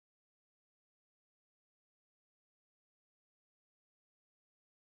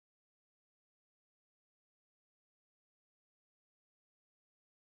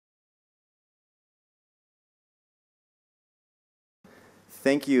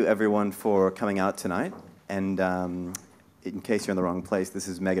Thank you, everyone, for coming out tonight. And in case you're in the wrong place, this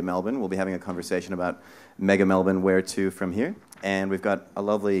is Mega Melbourne. We'll be having a conversation about Mega Melbourne, where to from here. And we've got a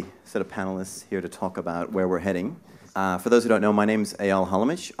lovely set of panelists here to talk about where we're heading. For those who don't know, my name's Eyal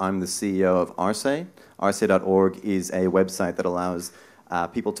Halamish. I'm the CEO of OurSay. OurSay.org is a website that allows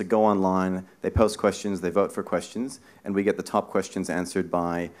people to go online, they post questions, they vote for questions, and we get the top questions answered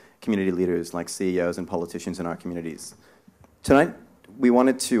by community leaders like CEOs and politicians in our communities. Tonight, we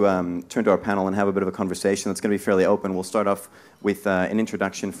wanted to turn to our panel and have a bit of a conversation that's going to be fairly open. We'll start off with an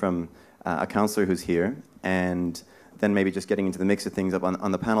introduction from a councillor who's here, and then maybe just getting into the mix of things up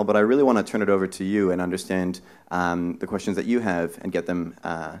on the panel. But I really want to turn it over to you and understand the questions that you have and get them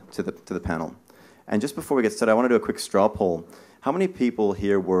to the panel. And just before we get started, I want to do a quick straw poll. How many people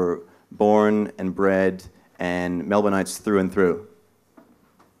here were born and bred and Melbourneites through and through?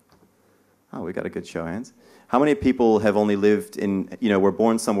 Oh, we got a good show of hands. How many people have only lived in, were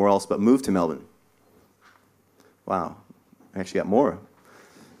born somewhere else but moved to Melbourne? Wow, I actually got more.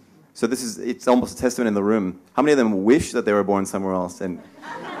 So it's almost a testament in the room. How many of them wish that they were born somewhere else? And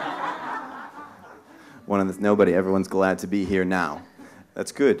nobody, everyone's glad to be here now.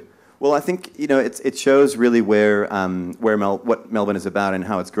 That's good. Well, I think it shows really what Melbourne is about and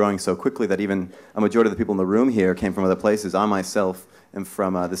how it's growing so quickly that even a majority of the people in the room here came from other places. I myself am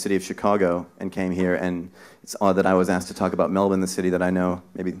from the city of Chicago and came here, and it's odd that I was asked to talk about Melbourne, the city that I know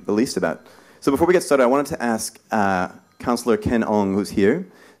maybe the least about. So before we get started, I wanted to ask Councillor Ken Ong, who's here,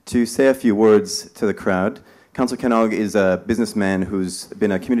 to say a few words to the crowd. Councillor Ken Ong is a businessman who's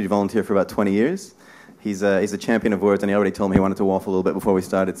been a community volunteer for about 20 years. He's a champion of words, and he already told me he wanted to waffle a little bit before we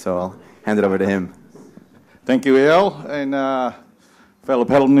started, so I'll hand it over to him. Thank you, Eyal, and fellow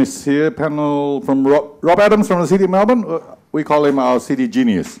panelists here, panel from Rob Adams from the City of Melbourne. We call him our city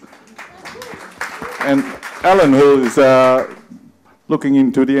genius. And Alan, who is looking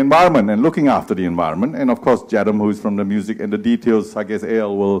into the environment and looking after the environment, and of course Jaddan, who is from the music and the details. I guess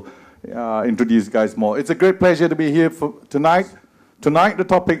Eyal will introduce you guys more. It's a great pleasure to be here for tonight. Tonight, the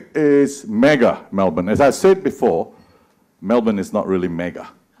topic is Mega Melbourne. As I said before, Melbourne is not really mega.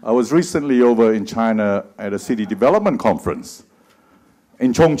 I was recently over in China at a city development conference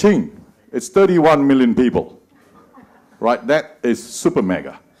in Chongqing. It's 31 million people, right? That is super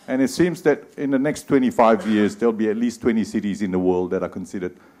mega. And it seems that in the next 25 years, there'll be at least 20 cities in the world that are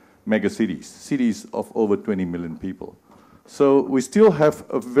considered mega cities, cities of over 20 million people. So we still have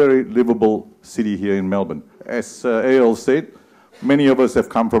a very livable city here in Melbourne. As Eyal said, many of us have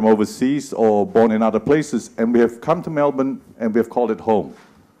come from overseas or born in other places, and we have come to Melbourne and we have called it home.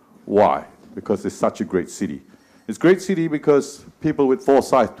 Why? Because it's such a great city. It's a great city because people with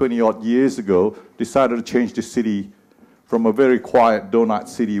foresight 20-odd years ago decided to change the city from a very quiet donut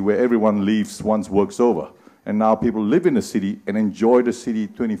city where everyone leaves once work's over. And now people live in the city and enjoy the city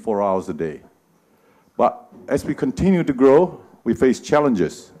 24 hours a day. But as we continue to grow, we face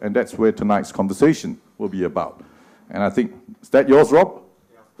challenges, and that's where tonight's conversation will be about. And I think, is that yours, Rob?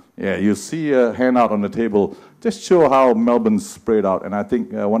 Yeah, you see a handout on the table. Just show how Melbourne's spread out. And I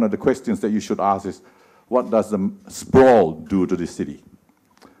think one of the questions that you should ask is, what does the sprawl do to the city?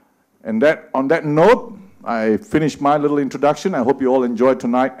 And on that note, I finished my little introduction. I hope you all enjoyed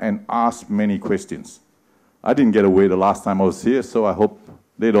tonight and asked many questions. I didn't get away the last time I was here, so I hope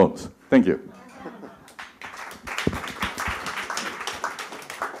they don't. Thank you.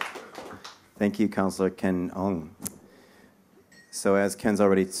 Thank you, Councillor Ken Ong. So as Ken's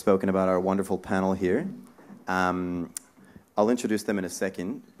already spoken about our wonderful panel here, I'll introduce them in a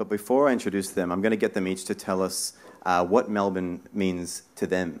second. But before I introduce them, I'm going to get them each to tell us what Melbourne means to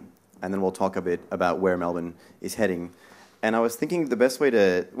them. And then we'll talk a bit about where Melbourne is heading. And I was thinking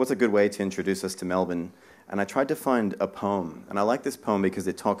what's a good way to introduce us to Melbourne? And I tried to find a poem. And I like this poem because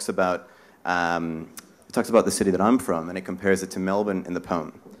it talks about the city that I'm from, and it compares it to Melbourne in the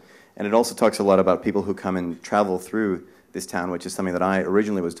poem. And it also talks a lot about people who come and travel through this town, which is something that I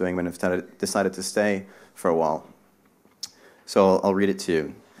originally was doing when I decided to stay for a while. So I'll read it to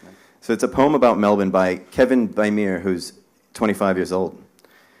you. So it's a poem about Melbourne by Kevin Baimir, who's 25 years old.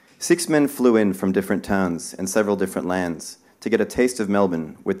 6 men flew in from different towns and several different lands to get a taste of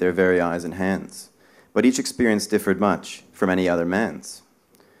Melbourne with their very eyes and hands. But each experience differed much from any other man's.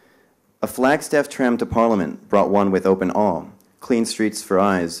 A Flagstaff tram to Parliament brought one with open awe, clean streets for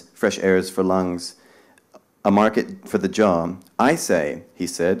eyes, fresh airs for lungs, a market for the jaw. I say, he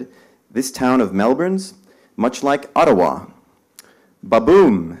said, this town of Melbourne's much like Ottawa.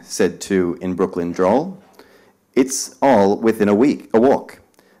 Baboom, said two in Brooklyn drawl. It's all within a walk.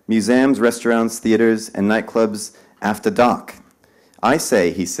 Museums, restaurants, theaters, and nightclubs after dark. I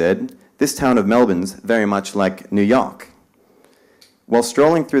say, he said, this town of Melbourne's very much like New York. While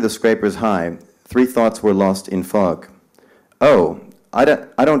strolling through the Scrapers High, 3 thoughts were lost in fog. Oh, I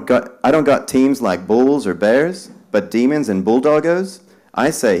don't got teams like bulls or bears, but demons and bulldoggos. I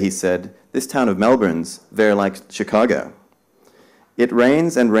say, he said, this town of Melbourne's very like Chicago. It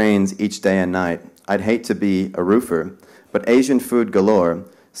rains and rains each day and night. I'd hate to be a roofer, but Asian food galore,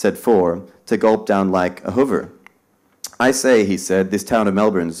 said 4, to gulp down like a hoover. I say, he said, this town of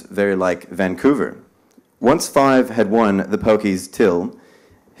Melbourne's very like Vancouver. Once 5 had won the pokies till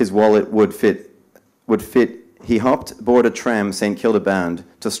his wallet would fit, he hopped aboard a tram St Kilda bound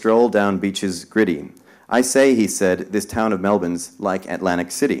to stroll down beaches gritty. I say, he said, this town of Melbourne's like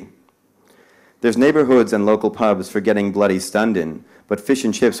Atlantic City. There's neighbourhoods and local pubs for getting bloody stunned in, but fish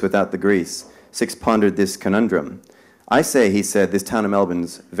and chips without the grease. 6 pondered this conundrum. I say, he said, this town of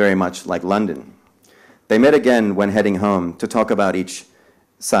Melbourne's very much like London. They met again when heading home to talk about each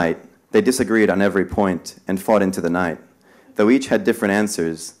site. They disagreed on every point and fought into the night. Though each had different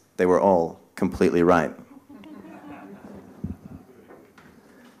answers, they were all completely right.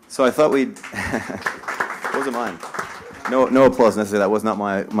 So I thought we'd... Those are mine. No applause necessarily. That was not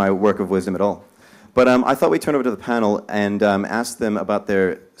my work of wisdom at all. But I thought we'd turn over to the panel and ask them about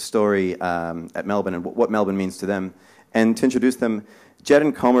their story at Melbourne and what Melbourne means to them. And to introduce them,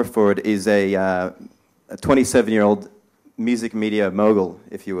 Jaddan Comerford is a 27-year-old music media mogul,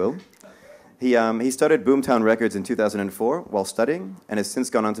 if you will. He started Boomtown Records in 2004 while studying and has since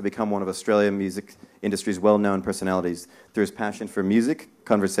gone on to become one of Australian music industry's well-known personalities through his passion for music,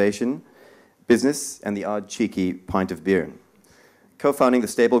 conversation, business, and the odd cheeky pint of beer. Co-founding the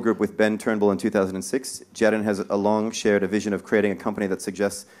Stable Group with Ben Turnbull in 2006, Jaddan has long shared a vision of creating a company that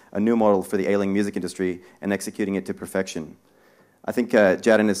suggests a new model for the ailing music industry and executing it to perfection. I think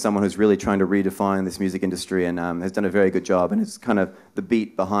Jaddan is someone who's really trying to redefine this music industry and has done a very good job, and is kind of the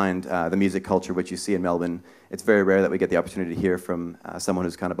beat behind the music culture which you see in Melbourne. It's very rare that we get the opportunity to hear from someone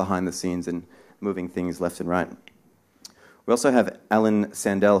who's kind of behind the scenes and moving things left and right. We also have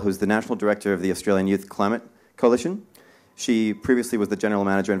Sandell, who's the National Director of the Australian Youth Climate Coalition. She previously was the General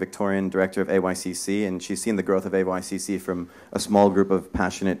Manager and Victorian Director of AYCC, and she's seen the growth of AYCC from a small group of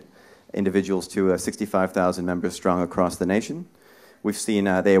passionate individuals to 65,000 members strong across the nation. We've seen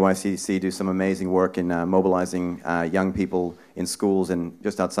the AYCC do some amazing work in mobilizing young people in schools and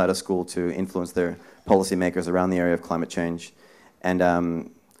just outside of school to influence their policymakers around the area of climate change. And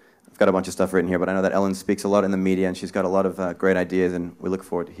I've got a bunch of stuff written here, but I know that Ellen speaks a lot in the media, and she's got a lot of great ideas, and we look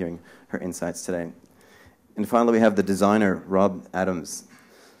forward to hearing her insights today. And finally, we have the designer, Rob Adams.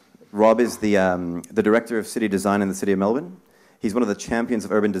 Rob is the Director of City Design in the City of Melbourne. He's one of the champions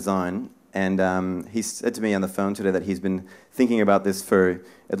of urban design, and he said to me on the phone today that he's been thinking about this for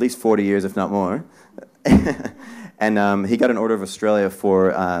at least 40 years, if not more. And he got an Order of Australia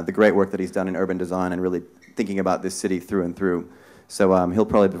for the great work that he's done in urban design and really thinking about this city through and through. So he'll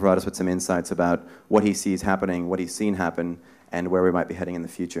probably provide us with some insights about what he sees happening, what he's seen happen, and where we might be heading in the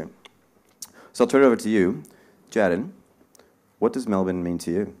future. So I'll turn it over to you. Jaddan, what does Melbourne mean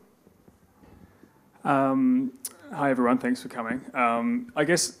to you? Hi everyone, thanks for coming. I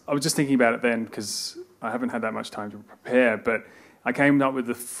guess I was just thinking about it then because I haven't had that much time to prepare, but I came up with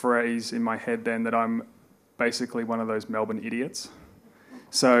the phrase in my head then that I'm basically one of those Melbourne idiots.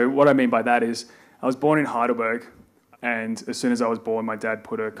 So what I mean by that is I was born in Heidelberg, and as soon as I was born, my dad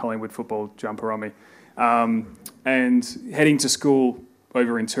put a Collingwood football jumper on me. And heading to school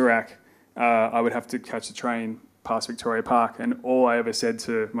over in Toorak, I would have to catch a train past Victoria Park, and all I ever said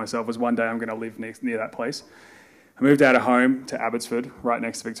to myself was one day I'm going to live near that place. I moved out of home to Abbotsford, right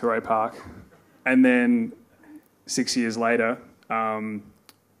next to Victoria Park, and then 6 years later, a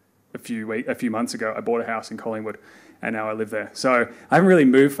few months ago, I bought a house in Collingwood, and now I live there. So I haven't really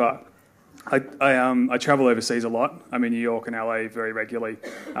moved far. I travel overseas a lot. I'm in New York and LA very regularly,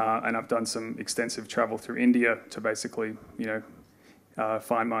 and I've done some extensive travel through India to basically,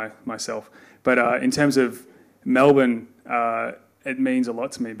 find myself. But in terms of Melbourne, it means a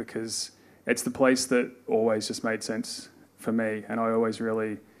lot to me because it's the place that always just made sense for me, and I always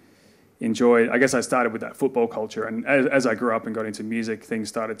really enjoyed. I guess I started with that football culture, and as I grew up and got into music, things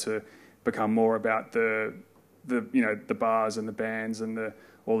started to become more about the bars and the bands and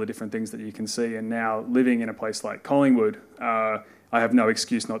all the different things that you can see. And now living in a place like Collingwood, I have no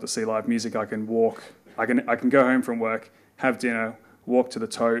excuse not to see live music. I can walk. I can go home from work, have dinner, walk to the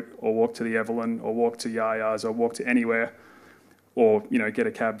Tote, or walk to the Evelyn, or walk to Yaya's, or walk to anywhere, or get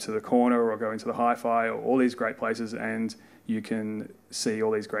a cab to the Corner, or go into the Hi-Fi, or all these great places, and you can see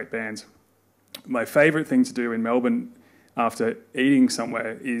all these great bands. My favourite thing to do in Melbourne after eating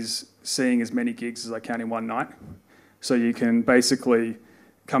somewhere is seeing as many gigs as I can in one night. So you can basically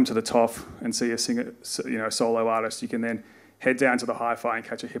come to the Toff and see a singer, a solo artist. You can then head down to the hi-fi and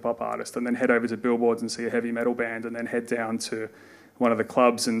catch a hip-hop artist, and then head over to Billboards and see a heavy metal band, and then head down to one of the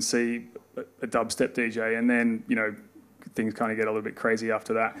clubs and see a dubstep DJ, and then, you know, things kind of get a little bit crazy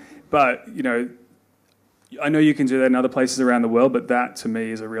after that. But, you know, I know you can do that in other places around the world, but that to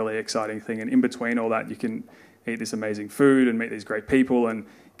me is a really exciting thing. And in between all that, you can eat this amazing food and meet these great people and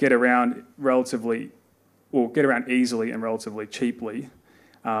get around easily and relatively cheaply,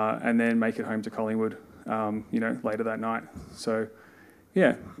 and then make it home to Collingwood, you know, later that night. So,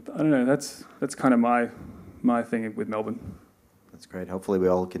 yeah, I don't know. That's kind of my thing with Melbourne. That's great. Hopefully, we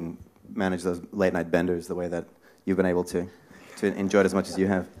all can manage those late night benders the way that you've been able to enjoy it as much as you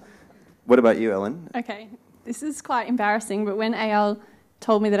have. What about you, Ellen? Okay, this is quite embarrassing, but when Eyal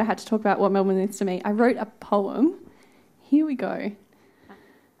told me that I had to talk about what Melbourne means to me, I wrote a poem. Here we go.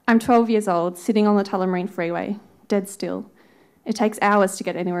 I'm 12 years old, sitting on the Tullamarine Freeway, dead still. It takes hours to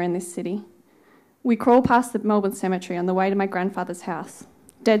get anywhere in this city. We crawl past the Melbourne Cemetery on the way to my grandfather's house.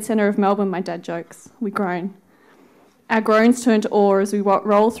 Dead centre of Melbourne, my dad jokes. We groan. Our groans turn to awe as we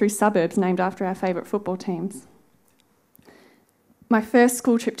roll through suburbs named after our favourite football teams. My first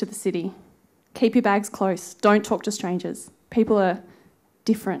school trip to the city. Keep your bags close. Don't talk to strangers. People are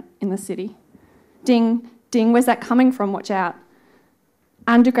different in the city. Ding, ding, where's that coming from? Watch out.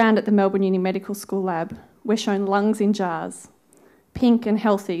 Underground at the Melbourne Uni Medical School lab, we're shown lungs in jars. Pink and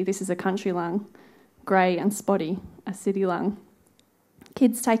healthy, this is a country lung. Grey and spotty, a city lung.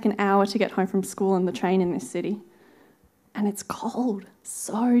 Kids take an hour to get home from school on the train in this city. And it's cold,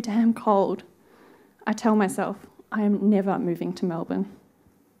 so damn cold. I tell myself, I am never moving to Melbourne.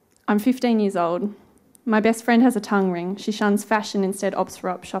 I'm 15 years old. My best friend has a tongue ring. She shuns fashion, instead opts for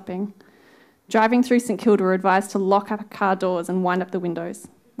up shopping. Driving through St Kilda, we're advised to lock up car doors and wind up the windows.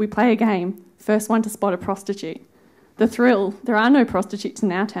 We play a game, first one to spot a prostitute. The thrill, there are no prostitutes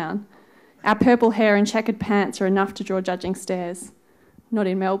in our town. Our purple hair and checkered pants are enough to draw judging stares. Not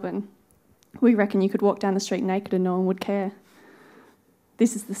in Melbourne. We reckon you could walk down the street naked and no one would care.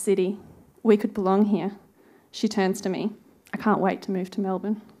 This is the city. We could belong here. She turns to me. I can't wait to move to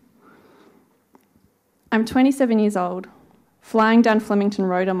Melbourne. I'm 27 years old, flying down Flemington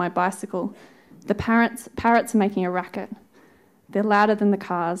Road on my bicycle. The parrots are making a racket. They're louder than the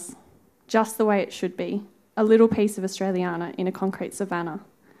cars, just the way it should be, a little piece of Australiana in a concrete savannah.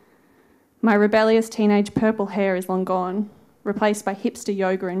 My rebellious teenage purple hair is long gone, replaced by hipster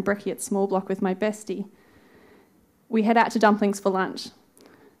yoga and brekkie at small block with my bestie. We head out to Dumplings for lunch.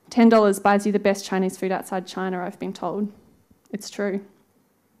 $10 buys you the best Chinese food outside China, I've been told. It's true.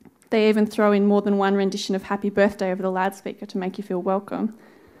 They even throw in more than one rendition of Happy Birthday over the loudspeaker to make you feel welcome.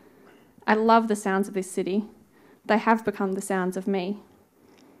 I love the sounds of this city. They have become the sounds of me.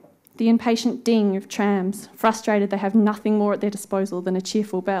 The impatient ding of trams, frustrated they have nothing more at their disposal than a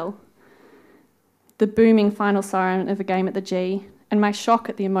cheerful bell. The booming final siren of a game at the G, and my shock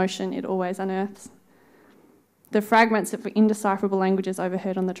at the emotion it always unearths. The fragments of indecipherable languages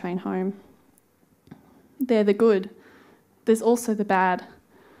overheard on the train home. They're the good. There's also the bad.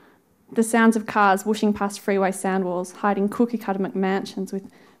 The sounds of cars whooshing past freeway sound walls, hiding cookie-cutter McMansions with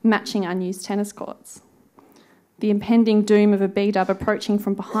matching unused tennis courts. The impending doom of a B-dub approaching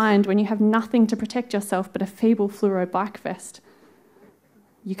from behind when you have nothing to protect yourself but a feeble fluoro bike vest.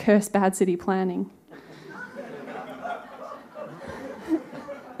 You curse bad city planning.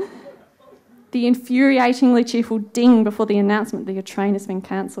 The infuriatingly cheerful ding before the announcement that your train has been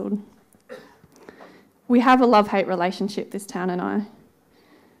cancelled. We have a love-hate relationship, this town and I.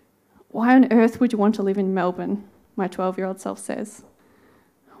 Why on earth would you want to live in Melbourne? My 12-year-old self says.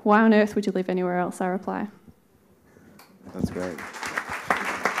 Why on earth would you live anywhere else? I reply. That's great.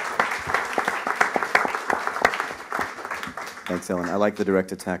 Thanks, Ellen. I like the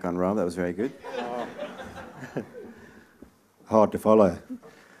direct attack on Rob. That was very good. Hard to follow.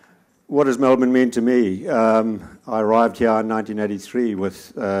 What does Melbourne mean to me? I arrived here in 1983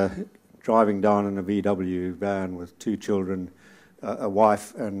 with driving down in a VW van with 2 children, a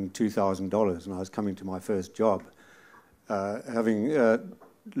wife and $2,000, and I was coming to my first job, having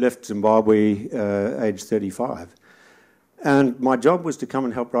left Zimbabwe aged 35. And my job was to come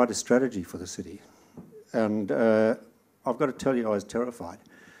and help write a strategy for the city. And I've got to tell you, I was terrified.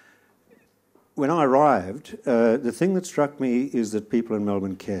 When I arrived, the thing that struck me is that people in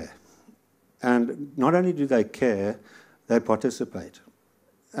Melbourne care. And not only do they care, they participate.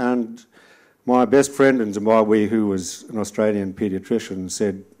 And my best friend in Zimbabwe, who was an Australian paediatrician,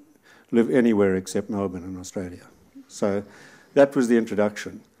 said, live anywhere except Melbourne in Australia. So that was the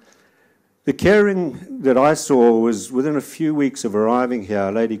introduction. The caring that I saw was within a few weeks of arriving here,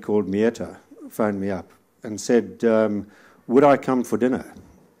 a lady called Mieta phoned me up and said, would I come for dinner?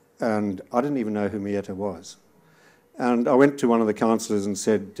 And I didn't even know who Mieta was. And I went to one of the councillors and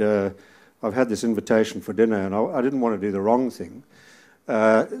said, I've had this invitation for dinner, and I didn't want to do the wrong thing.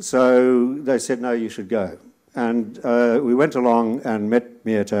 So they said, no, you should go. And we went along and met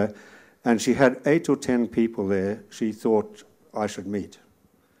Meeta, and she had 8 or 10 people there she thought I should meet.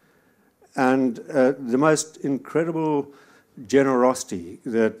 And the most incredible generosity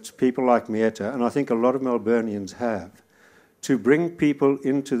that people like Meeta, and I think a lot of Melburnians have, to bring people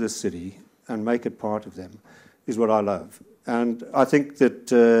into the city and make it part of them, is what I love. And I think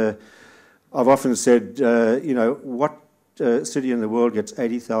that I've often said, you know, what city in the world gets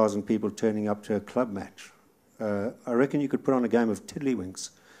 80,000 people turning up to a club match? I reckon you could put on a game of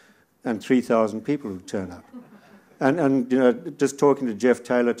tiddlywinks and 3,000 people would turn up. And you know, just talking to Jeff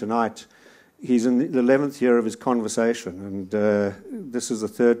Taylor tonight, he's in the 11th year of his conversation, and this is the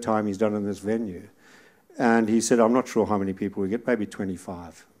 3rd time he's done in this venue. And he said, I'm not sure how many people we get, maybe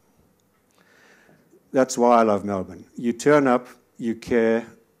 25. That's why I love Melbourne. You turn up, you care,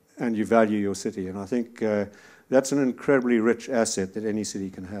 and you value your city. And I think that's an incredibly rich asset that any city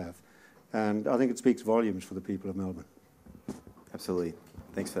can have. And I think it speaks volumes for the people of Melbourne. Absolutely.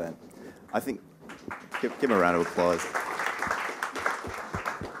 Thanks for that. I think, give him a round of applause.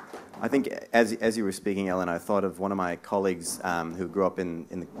 I think as you were speaking, Ellen, I thought of one of my colleagues who grew up in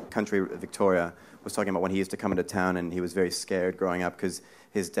the country of Victoria, was talking about when he used to come into town and he was very scared growing up because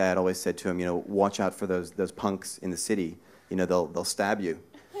his dad always said to him, you know, watch out for those punks in the city. You know, they'll stab you.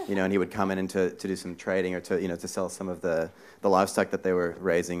 You know, and he would come in to do some trading or to sell some of the livestock that they were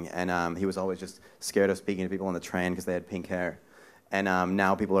raising. And he was always just scared of speaking to people on the train because they had pink hair. And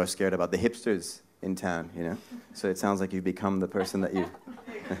now people are scared about the hipsters in town, you know. So it sounds like you've become the person that you...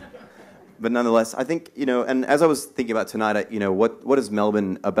 But nonetheless, I think, you know, and as I was thinking about tonight, you know, what is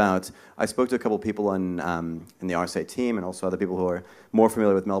Melbourne about? I spoke to a couple of people in the OurSay team and also other people who are more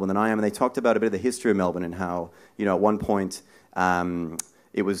familiar with Melbourne than I am, and they talked about a bit of the history of Melbourne and how, you know, at one point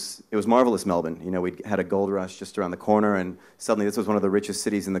it was marvelous Melbourne. You know, we had a gold rush just around the corner, and suddenly this was one of the richest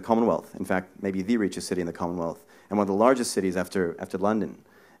cities in the Commonwealth. In fact, maybe the richest city in the Commonwealth, and one of the largest cities after London.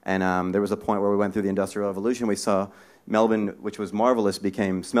 And there was a point where we went through the Industrial Revolution. We saw Melbourne, which was marvelous,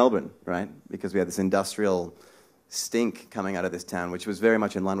 became Smelbourne, right? Because we had this industrial stink coming out of this town, which was very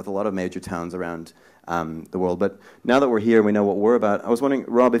much in line with a lot of major towns around the world. But now that we're here and we know what we're about, I was wondering,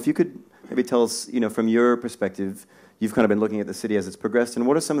 Rob, if you could maybe tell us, you know, from your perspective, you've kind of been looking at the city as it's progressed, and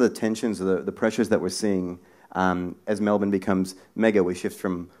what are some of the tensions or the pressures that we're seeing as Melbourne becomes mega? We shift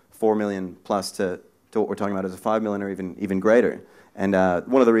from 4 million plus to what we're talking about as a 5 million or even greater. And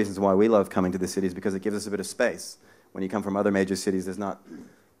one of the reasons why we love coming to the city is because it gives us a bit of space. When you come from other major cities, there's not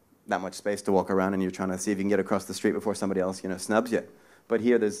that much space to walk around, and you're trying to see if you can get across the street before somebody else, you know, snubs you. But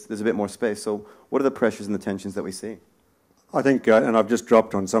here, there's a bit more space. So what are the pressures and the tensions that we see? I think, and I've just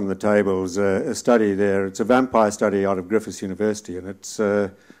dropped on some of the tables, a study there. It's a vampire study out of Griffith University, and it's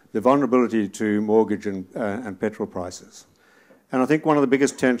the vulnerability to mortgage and petrol prices. And I think one of the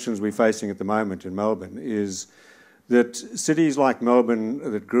biggest tensions we're facing at the moment in Melbourne is that cities like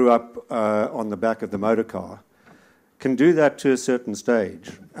Melbourne that grew up on the back of the motor car can do that to a certain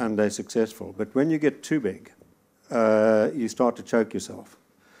stage, and they're successful. But when you get too big, you start to choke yourself.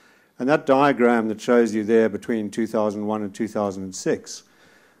 And that diagram that shows you there between 2001 and 2006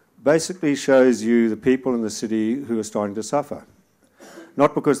 basically shows you the people in the city who are starting to suffer.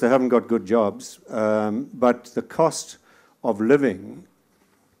 Not because they haven't got good jobs, but the cost of living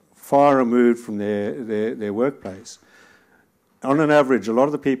far removed from their workplace. On an average, a lot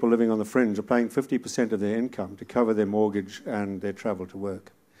of the people living on the fringe are paying 50% of their income to cover their mortgage and their travel to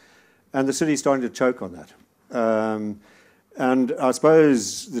work. And the city's starting to choke on that. And I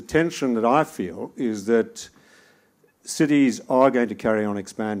suppose the tension that I feel is that cities are going to carry on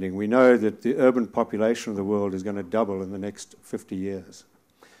expanding. We know that the urban population of the world is going to double in the next 50 years.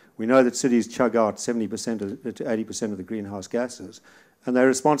 We know that cities chug out 70% to 80% of the greenhouse gases, and they're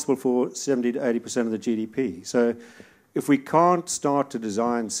responsible for 70 to 80% of the GDP. So if we can't start to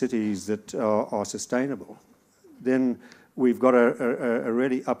design cities that are sustainable, then we've got a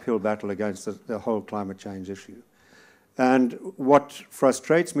really uphill battle against the whole climate change issue. And what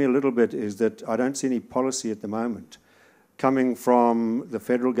frustrates me a little bit is that I don't see any policy at the moment coming from the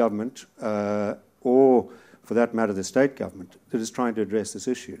federal government or, for that matter, the state government that is trying to address this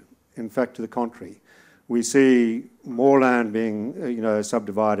issue. In fact, to the contrary, we see more land being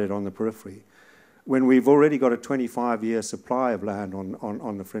subdivided on the periphery when we've already got a 25-year supply of land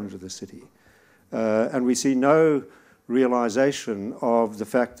on the fringe of the city. And we see no realization of the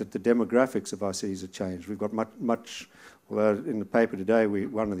fact that the demographics of our cities have changed. We've got much well, in the paper today, we're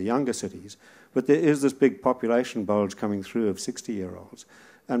one of the younger cities, but there is this big population bulge coming through of 60-year-olds,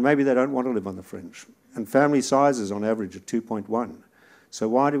 and maybe they don't want to live on the fringe. and family sizes on average are 2.1. So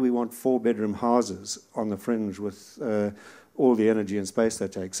why do we want 4-bedroom houses on the fringe with all the energy and space they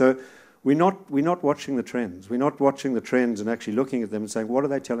take? So we're not watching the trends. We're not watching the trends and actually looking at them and saying, what are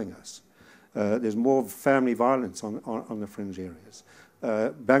they telling us? There's more family violence on the fringe areas.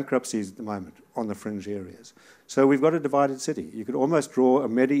 Bankruptcies at the moment on the fringe areas. So we've got a divided city. You could almost draw a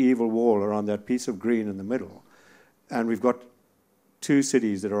medieval wall around that piece of green in the middle, and we've got two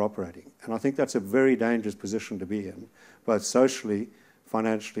cities that are operating. And I think that's a very dangerous position to be in, both socially,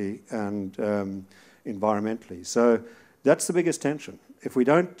 financially, and environmentally. So that's the biggest tension. If we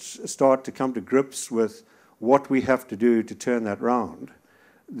don't start to come to grips with what we have to do to turn that round,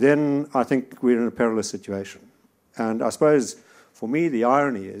 then I think we're in a perilous situation. And I suppose, for me, the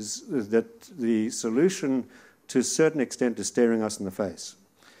irony is that the solution, to a certain extent, is staring us in the face.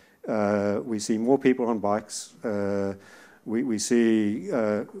 We see more people on bikes. We see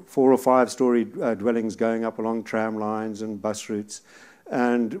 4 or 5-story dwellings going up along tram lines and bus routes.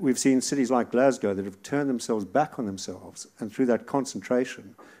 And we've seen cities like Glasgow that have turned themselves back on themselves, and through that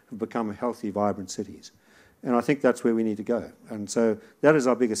concentration have become healthy, vibrant cities. And I think that's where we need to go. And so that is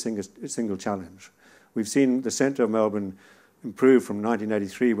our biggest single challenge. We've seen the centre of Melbourne improve from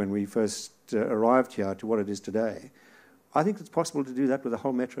 1983, when we first arrived here, to what it is today. I think it's possible to do that with the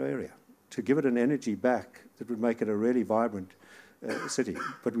whole metro area, to give it an energy back that would make it a really vibrant city.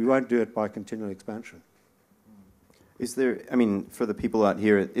 But we won't do it by continual expansion. Is there, I mean, for the people out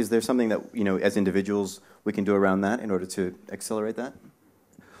here, is there something that, you know, as individuals, we can do around that in order to accelerate that?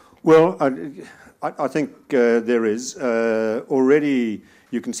 Well, I think there is. Already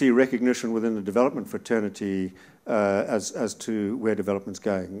you can see recognition within the development fraternity as to where development's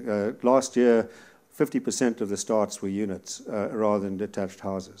going. Last year, 50% of the starts were units rather than detached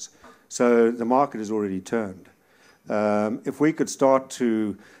houses. So the market has already turned. If we could start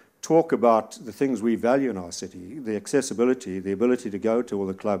to talk about the things we value in our city, the accessibility, the ability to go to all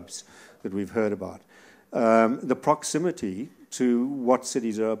the clubs that we've heard about, the proximity to what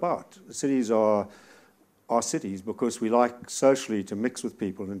cities are about. Cities are cities because we like socially to mix with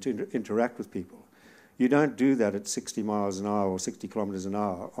people and to interact with people. You don't do that at 60 miles an hour or 60 kilometres an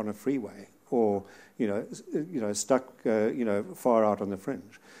hour on a freeway, or stuck far out on the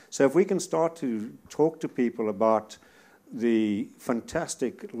fringe. So if we can start to talk to people about the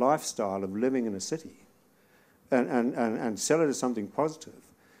fantastic lifestyle of living in a city and sell it as something positive,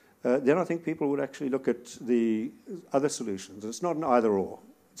 then I think people would actually look at the other solutions. It's not an either-or.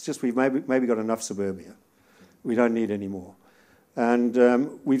 It's just we've maybe got enough suburbia. We don't need any more.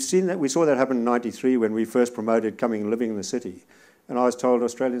 And we've seen that. We saw that happen in '93 when we first promoted coming and living in the city. And I was told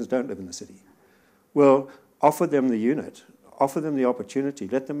Australians don't live in the city. Well, offer them the unit, offer them the opportunity,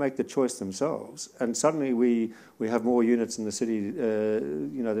 let them make the choice themselves, and suddenly we have more units in the city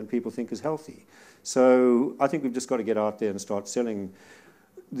than people think is healthy. So I think we've just got to get out there and start selling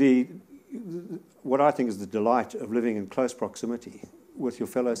what I think is the delight of living in close proximity with your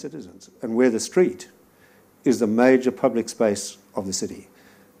fellow citizens, and where the street is the major public space of the city.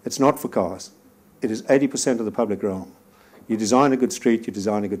 It's not for cars. It is 80% of the public realm. You design a good street, you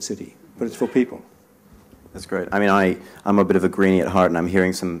design a good city, but it's for people. That's great. I mean, I'm a bit of a greenie at heart, and I'm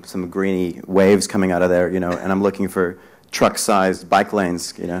hearing some greenie waves coming out of there, and I'm looking for truck-sized bike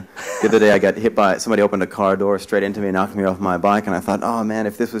lanes, The other day I got hit by, somebody opened a car door straight into me and knocked me off my bike, and I thought, oh man,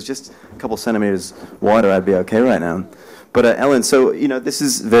 if this was just a couple centimeters wider, I'd be okay right now. But Ellen, so, this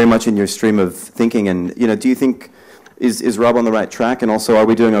is very much in your stream of thinking, and, do you think, is Rob on the right track, and also are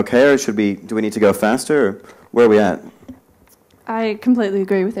we doing okay, or do we need to go faster, or where are we at? I completely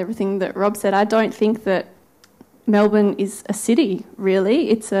agree with everything that Rob said. I don't think that Melbourne is a city, really.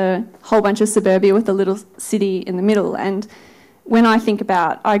 It's a whole bunch of suburbia with a little city in the middle. And when I think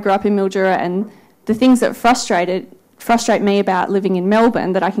about, I grew up in Mildura, and the things that frustrate me about living in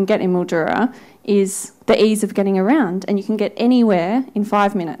Melbourne that I can get in Mildura is the ease of getting around. And you can get anywhere in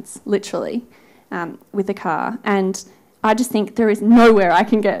 5 minutes, literally, with a car. And I just think there is nowhere I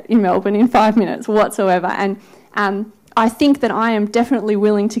can get in Melbourne in 5 minutes whatsoever. And I think that I am definitely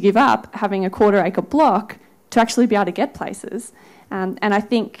willing to give up having a quarter-acre block to actually be able to get places. And I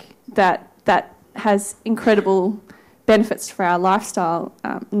think that has incredible benefits for our lifestyle,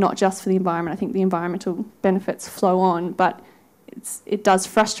 not just for the environment. I think the environmental benefits flow on, but it does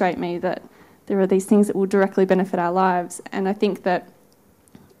frustrate me that there are these things that will directly benefit our lives. And I think that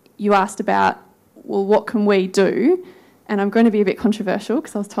you asked about, well, what can we do? And I'm going to be a bit controversial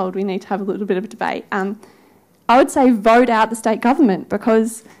because I was told we need to have a little bit of a debate. I would say vote out the state government,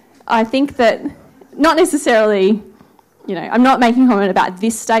 because I think that, not necessarily, I'm not making a comment about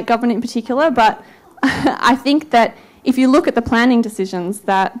this state government in particular, but I think that if you look at the planning decisions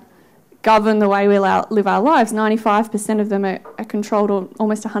that govern the way we live our lives. 95% of them are controlled, or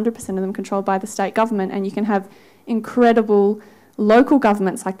almost 100% of them controlled by the state government, and you can have incredible local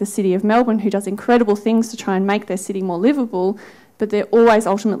governments like the City of Melbourne who does incredible things to try and make their city more livable, but they're always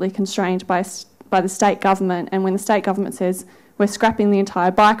ultimately constrained by the state government. And when the state government says we're scrapping the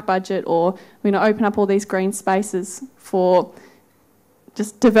entire bike budget, or we're going to open up all these green spaces for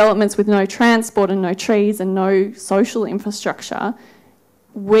just developments with no transport and no trees and no social infrastructure,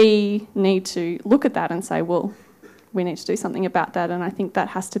 we need to look at that and say, well, we need to do something about that, and I think that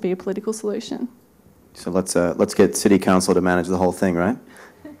has to be a political solution. So let's get City Council to manage the whole thing, right?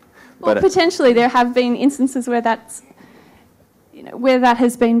 Well, potentially there have been instances where that's, where that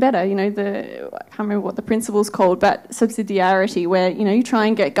has been better. I can't remember what the principle's called, but subsidiarity, where you try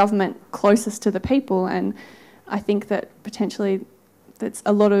and get government closest to the people, and I think that potentially that's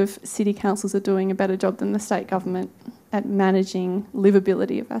a lot of city councils are doing a better job than the state government at managing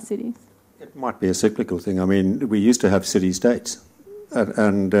livability of our cities. It might be a cyclical thing. I mean, we used to have city-states,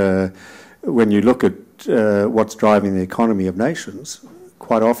 and when you look at what's driving the economy of nations,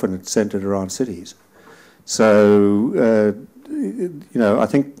 quite often it's centred around cities. So, I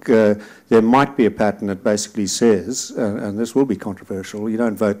think there might be a pattern that basically says, and this will be controversial, you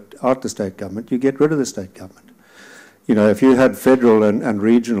don't vote out the state government, you get rid of the state government. If you had federal and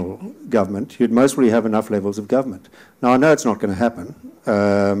regional government, you'd mostly have enough levels of government. Now, I know it's not going to happen,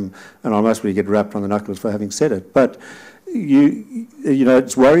 and I'll mostly get wrapped on the knuckles for having said it, but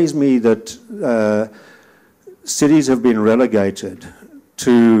it worries me that cities have been relegated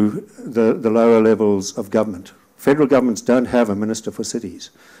to the lower levels of government. Federal governments don't have a minister for cities.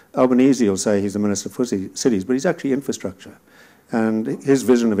 Albanese will say he's the minister for cities, but he's actually infrastructure. And his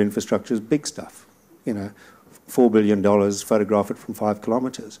vision of infrastructure is big stuff, $4 billion, photograph it from 5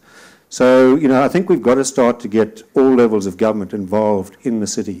 kilometres. So, I think we've got to start to get all levels of government involved in the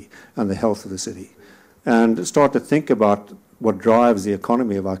city and the health of the city, and start to think about what drives the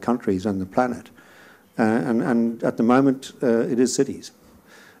economy of our countries and the planet. And at the moment, it is cities.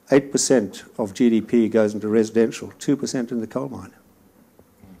 8% of GDP goes into residential, 2% in the coal mine.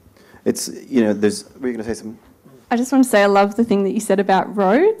 It's, were you going to say something? I just want to say I love the thing that you said about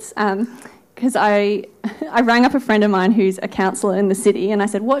roads. Because I rang up a friend of mine who's a councillor in the city, and I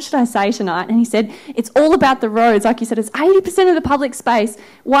said, what should I say tonight? And he said, it's all about the roads. Like you said, it's 80% of the public space.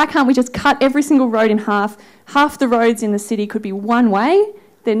 Why can't we just cut every single road in half? Half the roads in the city could be one way.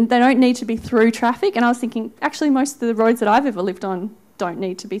 Then they don't need to be through traffic. And I was thinking, actually, most of the roads that I've ever lived on don't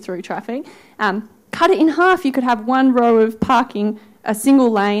need to be through traffic. Cut it in half. You could have one row of parking, a single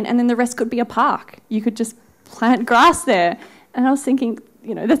lane, and then the rest could be a park. You could just plant grass there. And I was thinking,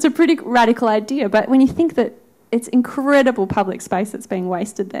 that's a pretty radical idea, but when you think that it's incredible public space that's being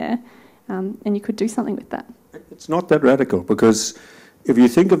wasted there, and you could do something with that. It's not that radical, because if you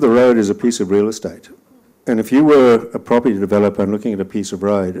think of the road as a piece of real estate, and if you were a property developer and looking at a piece of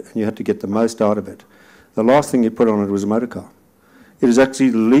road and you had to get the most out of it, the last thing you put on it was a motor car. It is actually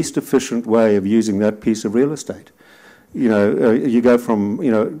the least efficient way of using that piece of real estate. You go from,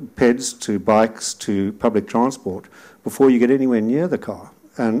 peds to bikes to public transport before you get anywhere near the car.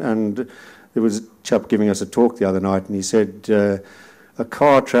 And there was a chap giving us a talk the other night, and he said a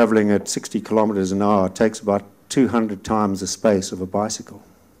car travelling at 60 kilometres an hour takes about 200 times the space of a bicycle.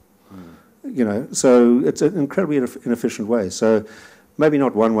 So it's an incredibly inefficient way. So maybe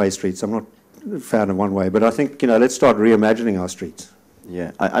not one-way streets. I'm not a fan of one-way, but I think, let's start reimagining our streets.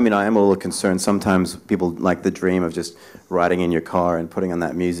 Yeah, I am a little concerned. Sometimes people like the dream of just riding in your car and putting on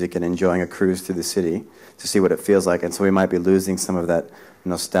that music and enjoying a cruise through the city to see what it feels like, and so we might be losing some of that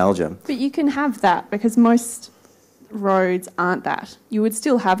nostalgia. But you can have that, because most roads aren't that. You would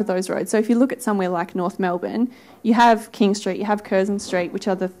still have those roads. So if you look at somewhere like North Melbourne, you have King Street, you have Curzon Street, which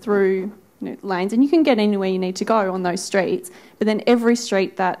are the through lanes, and you can get anywhere you need to go on those streets. But then every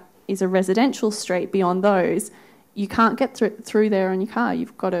street that is a residential street beyond those, you can't get through there on your car.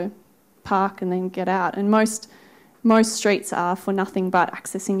 You've got to park and then get out. And most streets are for nothing but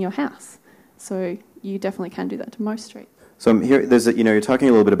accessing your house. So you definitely can do that to most streets. So here, you're talking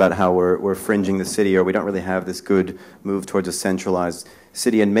a little bit about how we're fringing the city, or we don't really have this good move towards a centralised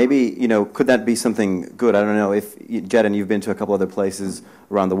city, and maybe, could that be something good? I don't know if, Jaddan, you've been to a couple other places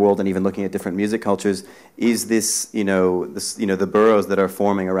around the world and even looking at different music cultures. Is this, the boroughs that are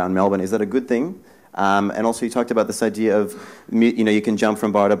forming around Melbourne, is that a good thing? And also you talked about this idea of, you can jump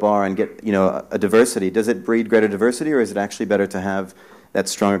from bar to bar and get, a diversity. Does it breed greater diversity, or is it actually better to have that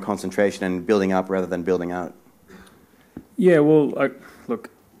stronger concentration and building up rather than building out? Yeah, well, look,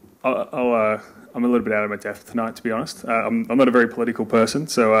 I'm a little bit out of my depth tonight, to be honest. I'm not a very political person,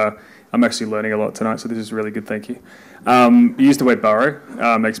 so I'm actually learning a lot tonight, so this is really good, thank you. You used the word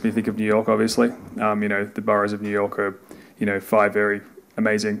borough, makes me think of New York, obviously. The boroughs of New York are, 5 very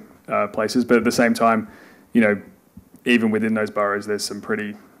amazing places, but at the same time, even within those boroughs, there's some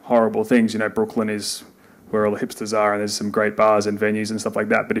pretty horrible things. Brooklyn is where all the hipsters are, and there's some great bars and venues and stuff like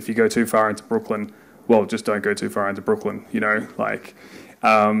that, but if you go too far into Brooklyn, well, just don't go too far into Brooklyn,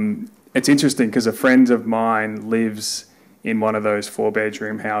 It's interesting because a friend of mine lives in one of those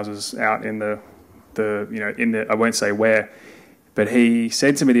 4-bedroom houses out in the I won't say where, but he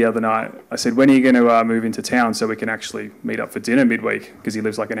said to me the other night, I said, when are you going to move into town so we can actually meet up for dinner midweek? Because he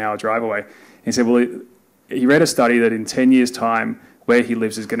lives like an hour drive away. And he said, well, he read a study that in 10 years' time, where he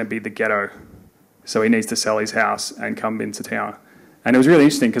lives is going to be the ghetto. So he needs to sell his house and come into town. And it was really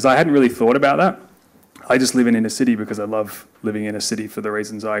interesting because I hadn't really thought about that. I just live in inner city because I love living in a city for the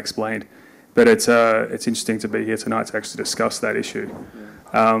reasons I explained. But it's interesting to be here tonight to actually discuss that issue.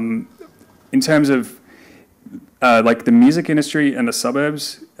 In terms of like the music industry and the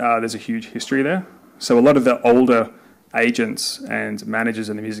suburbs, there's a huge history there. So a lot of the older agents and managers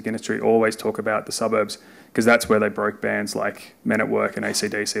in the music industry always talk about the suburbs because that's where they broke bands like Men at Work and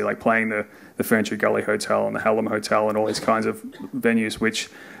AC/DC, like playing the Ferntree Gully Hotel and the Hallam Hotel and all these kinds of venues, which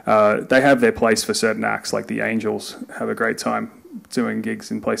they have their place for certain acts, like the Angels have a great time doing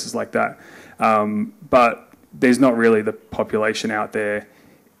gigs in places like that. But there's not really the population out there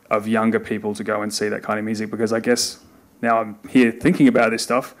of younger people to go and see that kind of music because I guess now I'm here thinking about this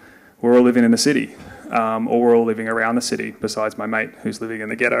stuff, we're all living in the city. Or we're all living around the city, besides my mate who's living in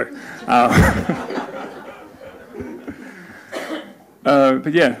the ghetto.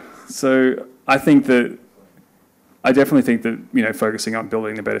 But yeah, so I definitely think that focusing on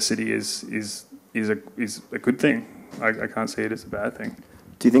building a better city is a good thing. I can't see it as a bad thing.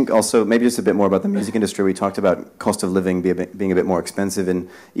 Do you think also, maybe just a bit more about the music industry, we talked about cost of living being a bit more expensive, and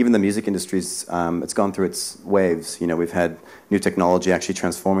even the music industry's, it's gone through its waves. We've had new technology actually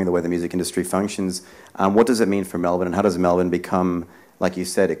transforming the way the music industry functions. What does it mean for Melbourne, and how does Melbourne become, like you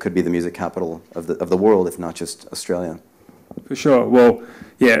said, it could be the music capital of the world, if not just Australia? For sure. Well,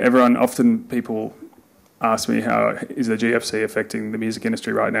 yeah, people ask me how is the GFC affecting the music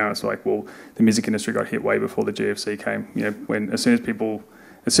industry right now. It's like, well, the music industry got hit way before the GFC came.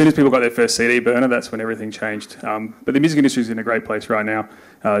 As soon as people got their first CD burner, that's when everything changed. But the music industry is in a great place right now.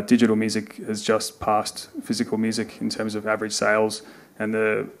 Digital music has just passed physical music in terms of average sales, and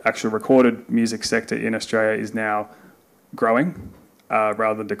the actual recorded music sector in Australia is now growing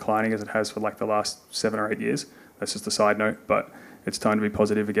rather than declining as it has for like the last 7 or 8 years. That's just a side note, but it's time to be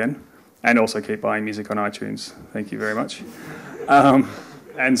positive again. And also keep buying music on iTunes. Thank you very much.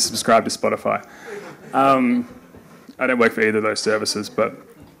 And subscribe to Spotify. I don't work for either of those services, but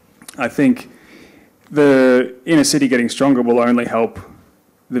I think the inner city getting stronger will only help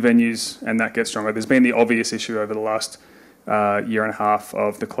the venues, and that gets stronger. There's been the obvious issue over the last year and a half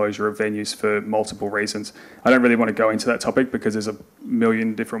of the closure of venues for multiple reasons. I don't really want to go into that topic because there's a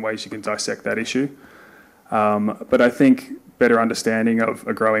million different ways you can dissect that issue. But I think better understanding of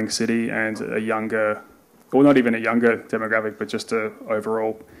a growing city and a younger, or not even a younger demographic, but just a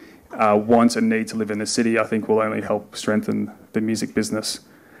overall want and need to live in the city, I think will only help strengthen the music business.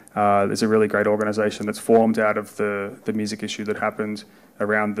 There's a really great organisation that's formed out of the music issue that happened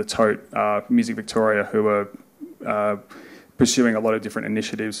around the Tote, Music Victoria, who are pursuing a lot of different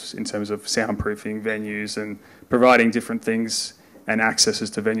initiatives in terms of soundproofing venues and providing different things and accesses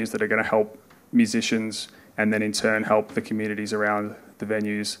to venues that are going to help musicians and then in turn help the communities around the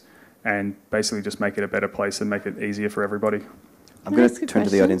venues and basically just make it a better place and make it easier for everybody. I'm going to turn to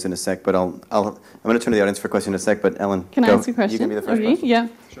the audience in a sec, but I'm going to turn to the audience for a question in a sec, but Ellen, can I ask a question? You can be the first person. Yeah.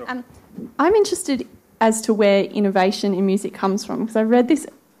 Sure. I'm interested as to where innovation in music comes from, because I read this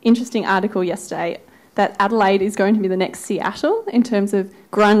interesting article yesterday that Adelaide is going to be the next Seattle in terms of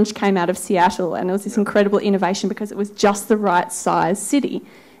grunge came out of Seattle, and it was this incredible innovation because it was just the right size city,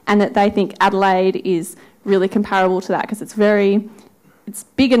 and that they think Adelaide is really comparable to that because it's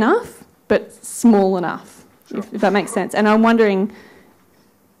big enough but small enough, sure. if that makes sense. And I'm wondering,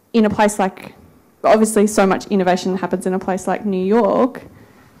 in a place like, obviously so much innovation happens in a place like New York,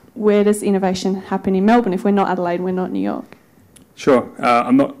 where does innovation happen in Melbourne? If we're not Adelaide, we're not New York. Sure.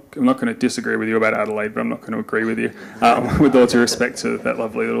 I'm not going to disagree with you about Adelaide, but I'm not going to agree with you, with all due respect to that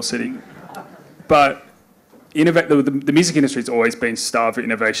lovely little city. But the music industry has always been starved for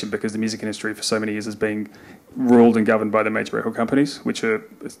innovation because the music industry for so many years has been ruled and governed by the major record companies, which are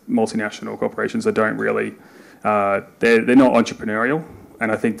multinational corporations that don't really, they're not entrepreneurial.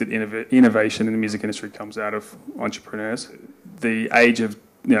 And I think that innovation in the music industry comes out of entrepreneurs. The age of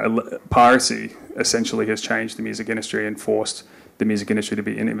piracy essentially has changed the music industry and forced the music industry to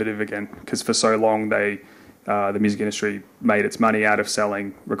be innovative again. Because for so long, the music industry made its money out of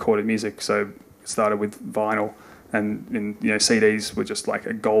selling recorded music. So it started with vinyl, and CDs were just like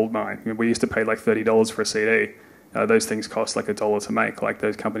a gold mine. We used to pay like $30 for a CD. Those things cost like $1 to make. Like,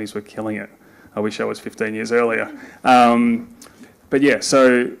 those companies were killing it. I wish I was 15 years earlier. But yeah,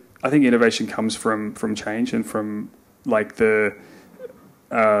 so I think innovation comes from change, and from like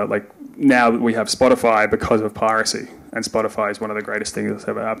now that we have Spotify because of piracy, and Spotify is one of the greatest things that's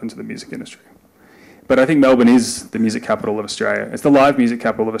ever happened to the music industry. But I think Melbourne is the music capital of Australia. It's the live music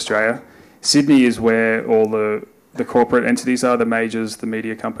capital of Australia. Sydney is where all the corporate entities are, the majors, the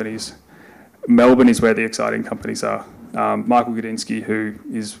media companies. Melbourne is where the exciting companies are. Michael Gudinski, who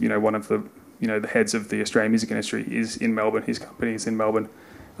is one of the heads of the Australian music industry, is in Melbourne. His company is in Melbourne.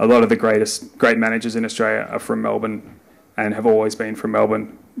 A lot of the great managers in Australia are from Melbourne and have always been from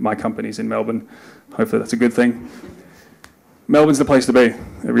Melbourne. My company's in Melbourne. Hopefully that's a good thing. Melbourne's the place to be.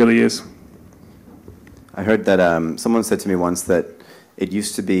 It really is. I heard that someone said to me once that it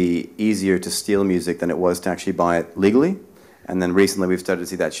used to be easier to steal music than it was to actually buy it legally. And then recently we've started to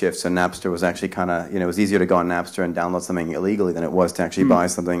see that shift. So Napster was actually kind of, it was easier to go on Napster and download something illegally than it was to actually buy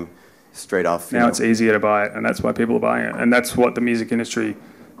something straight off. Now it's easier to buy it, and that's why people are buying it. And that's what the music industry...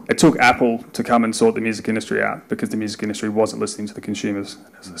 It took Apple to come and sort the music industry out, because the music industry wasn't listening to the consumers.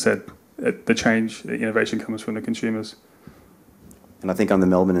 As I said, the change, the innovation comes from the consumers. And I think on the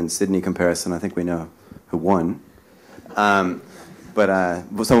Melbourne and Sydney comparison, I think we know who won. But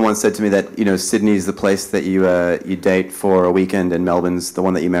someone once said to me that Sydney is the place that you date for a weekend, and Melbourne's the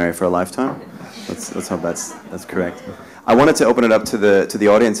one that you marry for a lifetime. Let's hope that's correct. I wanted to open it up to the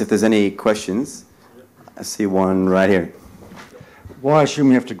audience if there's any questions. I see one right here. Why assume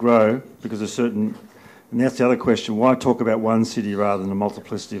we have to grow because of certain... And that's the other question. Why talk about one city rather than a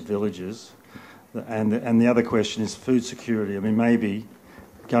multiplicity of villages? And the other question is food security. I mean, maybe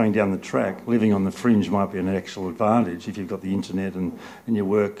going down the track, living on the fringe might be an actual advantage if you've got the internet and you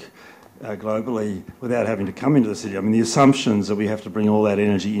work globally without having to come into the city. I mean, the assumptions that we have to bring all that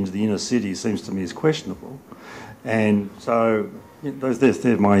energy into the inner city seems to me is questionable. And so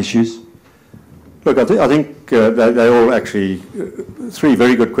they're my issues. Look, I think they're all actually three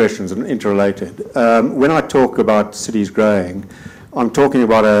very good questions and interrelated. When I talk about cities growing, I'm talking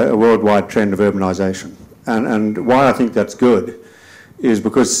about a worldwide trend of urbanisation. And why I think that's good is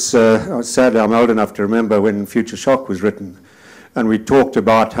because, sadly, I'm old enough to remember when Future Shock was written, and we talked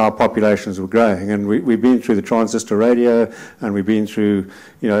about how populations were growing. And we've been through the transistor radio, and we've been through,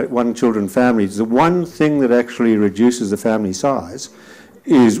 one-children families. The one thing that actually reduces the family size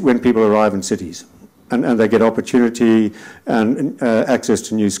is when people arrive in cities and they get opportunity and access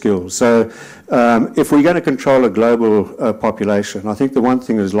to new skills. So if we're going to control a global population, I think the one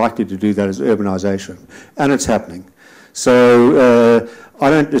thing that is likely to do that is urbanisation, and it's happening. So I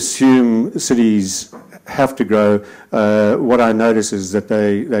don't assume cities have to grow. What I notice is that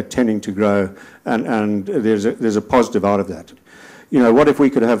they're tending to grow, and there's a positive out of that. What if we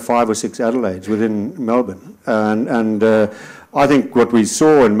could have 5 or 6 Adelaides within Melbourne? And I think what we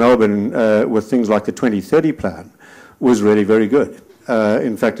saw in Melbourne with things like the 2030 plan was really very good.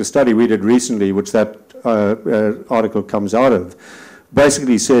 In fact, a study we did recently, which that article comes out of,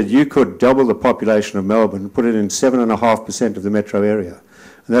 basically said you could double the population of Melbourne, put it in 7.5% of the metro area.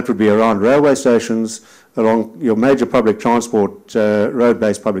 And that would be around railway stations, along your major public transport,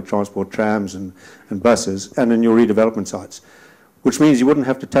 road-based public transport, trams and buses, and in your redevelopment sites, which means you wouldn't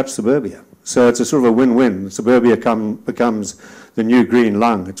have to touch suburbia. So it's a sort of a win-win. Suburbia becomes the new green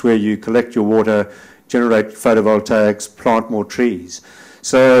lung. It's where you collect your water, generate photovoltaics, plant more trees.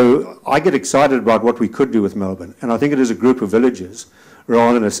 So I get excited about what we could do with Melbourne, and I think it is a group of villages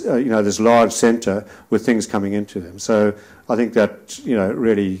rather than this large centre with things coming into them. So I think that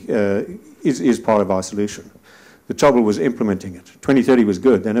really is part of our solution. The trouble was implementing it. 2030 was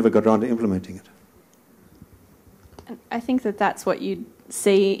good. They never got around to implementing it. I think that's what you'd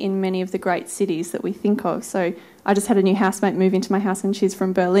see in many of the great cities that we think of. So I just had a new housemate move into my house, and she's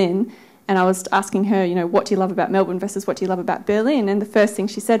from Berlin, and I was asking her, what do you love about Melbourne versus what do you love about Berlin? And the first thing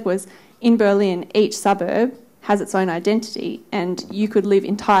she said was, in Berlin, each suburb has its own identity, and you could live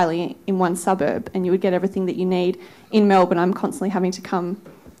entirely in one suburb and you would get everything that you need. In Melbourne, I'm constantly having to come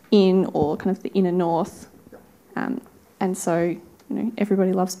in, or kind of the inner north. And so,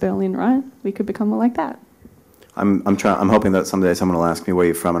 everybody loves Berlin, right? We could become more like that. I'm hoping that someday someone will ask me where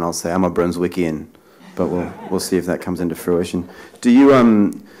you're from, and I'll say I'm a Brunswickian, but we'll see if that comes into fruition. Do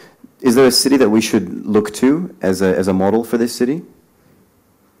you is there a city that we should look to as a model for this city?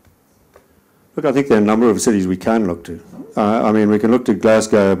 Look, I think there are a number of cities we can look to. I mean, we can look to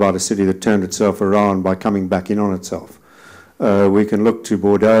Glasgow about a city that turned itself around by coming back in on itself. We can look to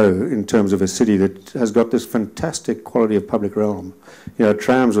Bordeaux in terms of a city that has got this fantastic quality of public realm. You know,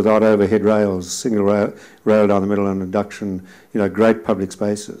 trams without overhead rails, single rail down the middle and induction, you know, great public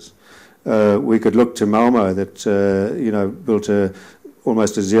spaces. We could look to Malmo that, you know, built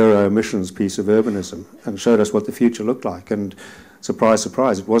almost a zero emissions piece of urbanism and showed us what the future looked like. And surprise,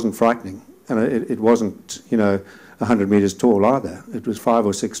 surprise, it wasn't frightening. And it wasn't, you know, 100 metres tall either. It was 5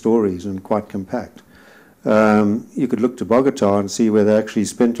 or 6 stories and quite compact. You could look to Bogota and see where they actually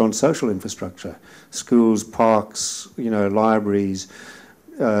spent on social infrastructure, schools, parks, you know, libraries.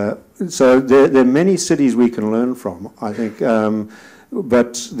 So there are many cities we can learn from, I think.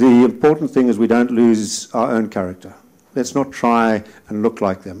 But the important thing is we don't lose our own character. Let's not try and look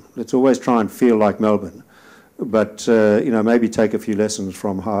like them. Let's always try and feel like Melbourne. But, you know, maybe take a few lessons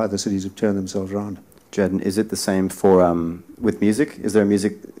from how other cities have turned themselves around. Jaddan, is it the same for with music? Is there a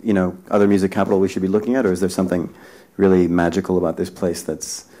music, you know, other music capital we should be looking at, or is there something really magical about this place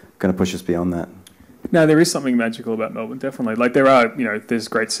that's going to push us beyond that? No, there is something magical about Melbourne, definitely. Like there are, you know, there's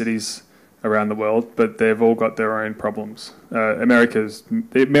great cities around the world, but they've all got their own problems. The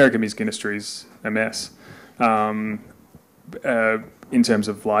American music industry is a mess in terms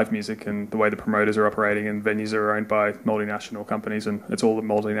of live music and the way the promoters are operating, and venues are owned by multinational companies, and it's all the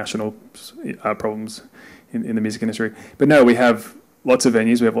multinational problems in the music industry. But no, we have lots of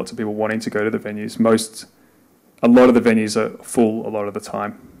venues. We have lots of people wanting to go to the venues. A lot of the venues are full a lot of the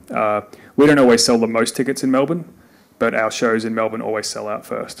time. We don't always sell the most tickets in Melbourne, but our shows in Melbourne always sell out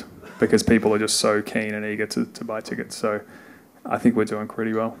first because people are just so keen and eager to buy tickets. So I think we're doing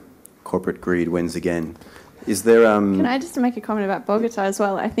pretty well. Corporate greed wins again. Is there... Can I just make a comment about Bogota as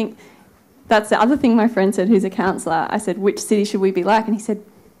well? I think that's the other thing my friend said, who's a councillor. I said, which city should we be like? And he said,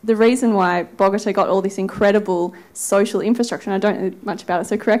 the reason why Bogota got all this incredible social infrastructure, and I don't know much about it,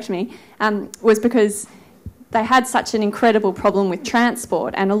 so correct me, was because they had such an incredible problem with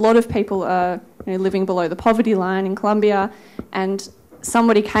transport, and a lot of people are, you know, living below the poverty line in Colombia, and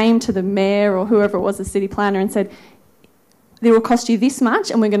somebody came to the mayor or whoever it was, the city planner, and said, it will cost you this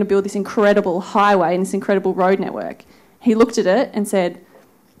much and we're going to build this incredible highway and this incredible road network. He looked at it and said,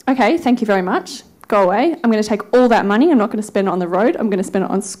 okay, thank you very much, go away. I'm going to take all that money, I'm not going to spend it on the road, I'm going to spend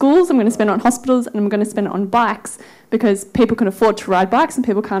it on schools, I'm going to spend it on hospitals, and I'm going to spend it on bikes because people can afford to ride bikes and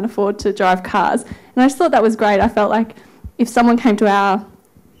people can't afford to drive cars. And I just thought that was great. I felt like if someone came to our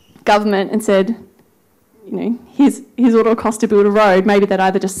government and said, you know, here's what it'll cost to build a road, maybe they'd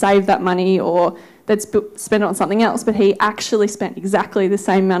either just save that money or they'd spend it on something else, but he actually spent exactly the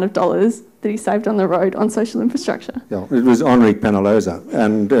same amount of dollars that he saved on the road on social infrastructure. Yeah, it was Enrique Penaloza,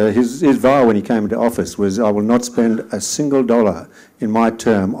 and his vow when he came into office was, I will not spend a single dollar in my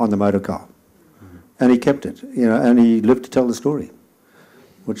term on the motor car. Mm-hmm. And he kept it, you know, and he lived to tell the story,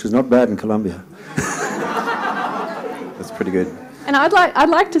 which is not bad in Colombia. That's pretty good. And I'd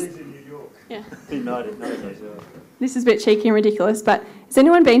like to... Yeah. Well. This is a bit cheeky and ridiculous, but has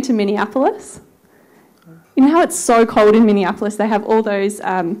anyone been to Minneapolis? You know how it's so cold in Minneapolis? They have all those,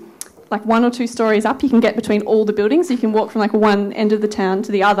 like 1 or 2 stories up. You can get between all the buildings. You can walk from like one end of the town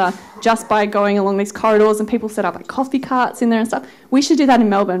to the other just by going along these corridors, and people set up like coffee carts in there and stuff. We should do that in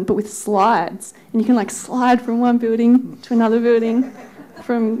Melbourne, but with slides. And you can like slide from one building to another building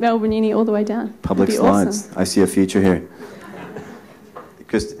from Melbourne Uni all the way down. Public slides. Awesome. I see a future here.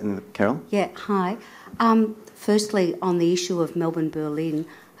 Carol? Yeah, hi. Firstly, on the issue of Melbourne-Berlin,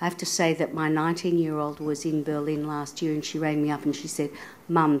 I have to say that my 19-year-old was in Berlin last year, and she rang me up and she said,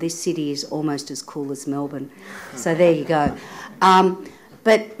 Mum, this city is almost as cool as Melbourne. So there you go.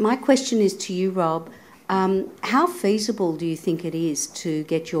 But my question is to you, Rob. How feasible do you think it is to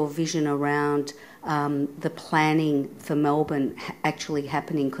get your vision around the planning for Melbourne actually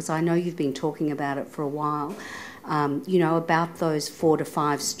happening? Because I know you've been talking about it for a while. You know, about those 4 to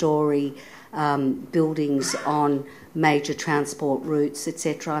 5 story buildings on major transport routes,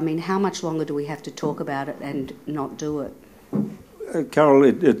 etc. I mean, how much longer do we have to talk about it and not do it? Carol,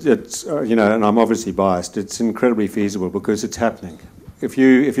 it's you know, and I'm obviously biased, it's incredibly feasible because it's happening. If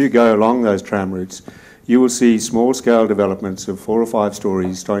you go along those tram routes, you will see small-scale developments of 4 or 5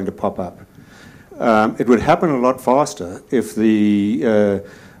 stories starting to pop up. It would happen a lot faster if the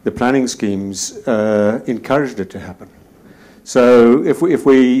planning schemes encouraged it to happen. So if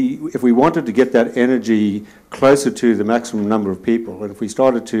we wanted to get that energy closer to the maximum number of people, and if we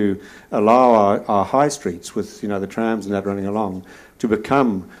started to allow our high streets with, you know, the trams and that running along to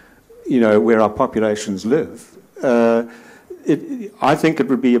become, you know, where our populations live, I think it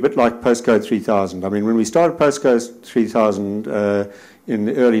would be a bit like Postcode 3000. I mean, when we started Postcode 3000 in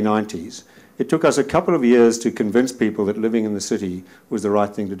the early 90s, It took us a couple of years to convince people that living in the city was the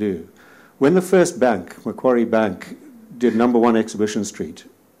right thing to do. When the first bank, Macquarie Bank, did #1 Exhibition Street,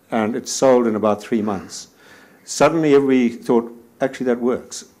 and it sold in about 3 months, suddenly everybody thought, actually that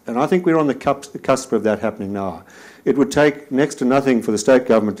works. And I think we're on the cusp of that happening now. It would take next to nothing for the state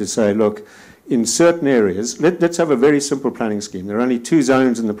government to say, look, in certain areas, let's have a very simple planning scheme. There are only 2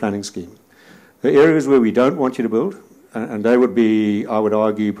 zones in the planning scheme. The areas where we don't want you to build, and they would be, I would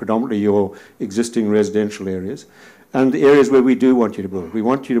argue, predominantly your existing residential areas, and the areas where we do want you to build. We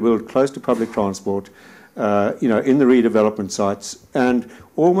want you to build close to public transport, in the redevelopment sites, and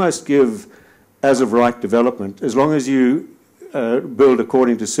almost give as of right development, as long as you build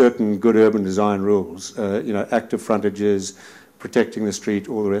according to certain good urban design rules, active frontages, protecting the street,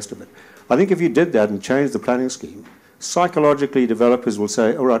 all the rest of it. I think if you did that and changed the planning scheme, psychologically developers will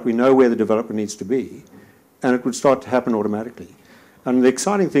say, all right, we know where the development needs to be, and it would start to happen automatically. And the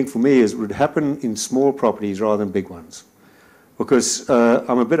exciting thing for me is it would happen in small properties rather than big ones. Because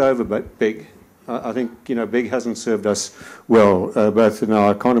I'm a bit over big. I think, big hasn't served us well, both in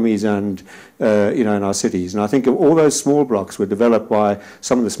our economies and, in our cities. And I think if all those small blocks were developed by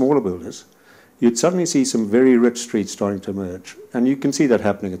some of the smaller builders, you'd suddenly see some very rich streets starting to emerge. And you can see that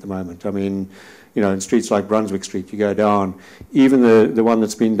happening at the moment. I mean, in streets like Brunswick Street, you go down, even the one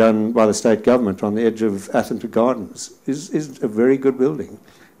that's been done by the state government on the edge of Atherton Gardens is a very good building,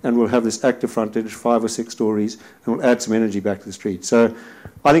 and will have this active frontage, 5 or 6 stories, and will add some energy back to the street. So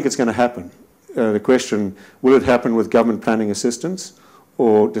I think it's going to happen. The question, will it happen with government planning assistance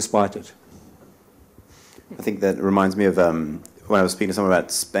or despite it? I think that reminds me of when I was speaking to someone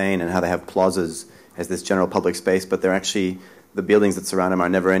about Spain and how they have plazas as this general public space, but they're actually, the buildings that surround them are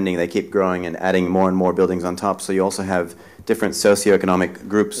never ending. They keep growing and adding more and more buildings on top. So you also have different socioeconomic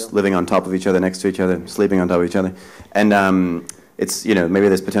groups living on top of each other, next to each other, sleeping on top of each other. And it's, maybe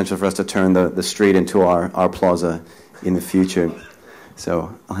there's potential for us to turn the street into our plaza in the future.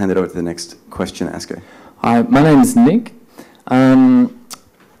 So I'll hand it over to the next question asker. Hi, my name is Nick. I'm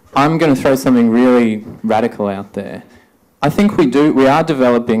going to throw something really radical out there. I think we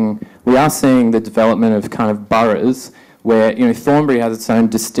are seeing the development of kind of boroughs where, Thornbury has its own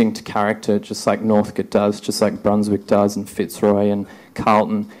distinct character, just like Northcote does, just like Brunswick does, and Fitzroy and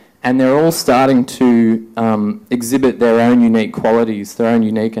Carlton. And they're all starting to exhibit their own unique qualities, their own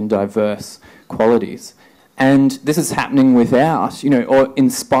unique and diverse qualities. And this is happening without, or in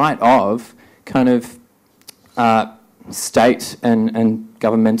spite of kind of state and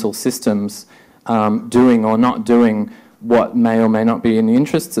governmental systems doing or not doing what may or may not be in the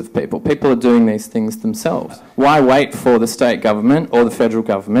interests of people. People are doing these things themselves. Why wait for the state government or the federal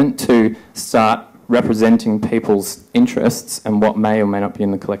government to start representing people's interests and what may or may not be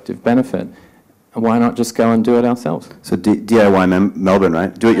in the collective benefit? And why not just go and do it ourselves? So DIY Melbourne,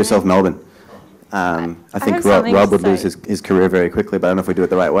 right? Do-it-yourself Melbourne. I think Rob would lose his career very quickly, but I don't know if we do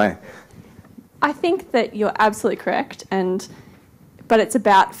it the right way. I think that you're absolutely correct, but it's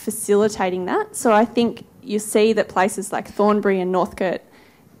about facilitating that. So I think you see that places like Thornbury and Northcote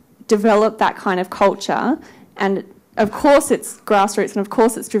develop that kind of culture, and of course it's grassroots and of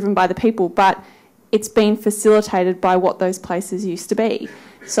course it's driven by the people, but it's been facilitated by what those places used to be.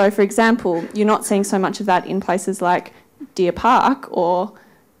 So, for example, you're not seeing so much of that in places like Deer Park or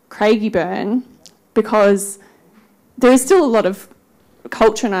Craigieburn, because there is still a lot of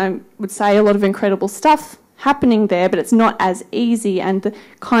culture and I would say a lot of incredible stuff happening there, but it's not as easy, and the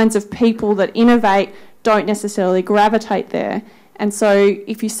kinds of people that innovate don't necessarily gravitate there. And so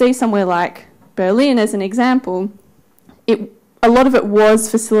if you see somewhere like Berlin as an example, a lot of it was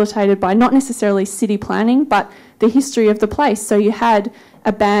facilitated by not necessarily city planning, but the history of the place. So you had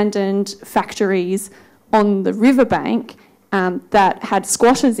abandoned factories on the riverbank that had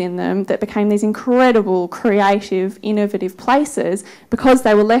squatters in them that became these incredible, creative, innovative places because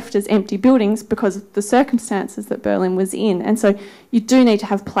they were left as empty buildings because of the circumstances that Berlin was in. And so you do need to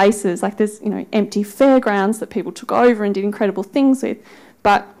have places like there's, empty fairgrounds that people took over and did incredible things with,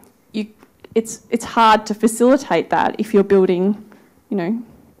 but it's hard to facilitate that if you're building,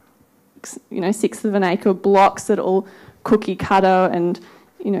 1/6 of an acre blocks that are all cookie cutter and,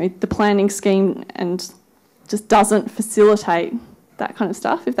 the planning scheme and just doesn't facilitate that kind of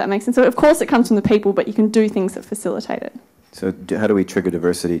stuff, if that makes sense. So, of course, it comes from the people, but you can do things that facilitate it. So how do we trigger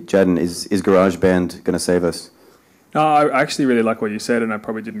diversity? Jaddan, is GarageBand going to save us? I actually really like what you said, and I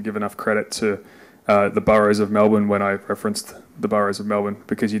probably didn't give enough credit to the boroughs of Melbourne when I referenced the boroughs of Melbourne,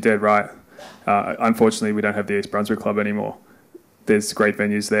 because you're dead right. Unfortunately, we don't have the East Brunswick Club anymore. There's great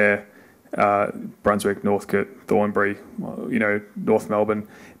venues there. Brunswick, Northcote, Thornbury, North Melbourne.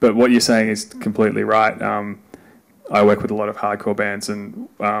 But what you're saying is completely right. I work with a lot of hardcore bands, and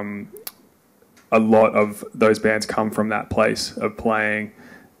a lot of those bands come from that place of playing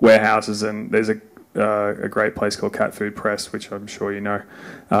warehouses, and there's a great place called Cat Food Press, which I'm sure you know,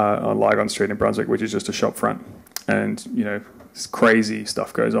 on Lygon Street in Brunswick, which is just a shop front, and crazy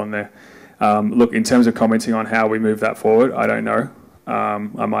stuff goes on there. Look, in terms of commenting on how we move that forward, I don't know.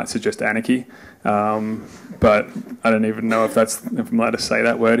 I might suggest anarchy, but I don't even know if I'm allowed to say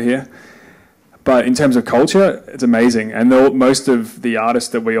that word here. But in terms of culture, it's amazing, and most of the artists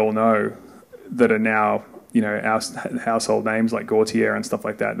that we all know that are now our household names like Gautier and stuff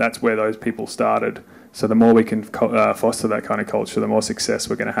like that, that's where those people started. So the more we can foster that kind of culture, the more success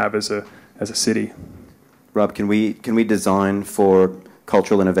we're going to have as a city. Rob, can we design for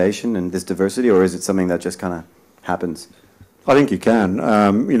cultural innovation and this diversity, or is it something that just kind of happens? I think you can.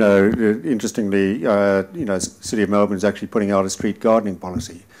 Interestingly, City of Melbourne is actually putting out a street gardening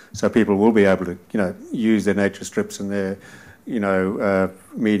policy, so people will be able to, use their nature strips and their,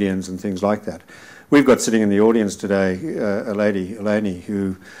 medians and things like that. We've got sitting in the audience today a lady, Eleni,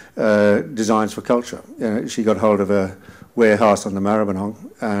 who designs for culture. She got hold of a warehouse on the Maribyrnong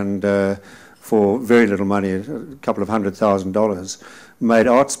and for very little money, a couple of $100,000, made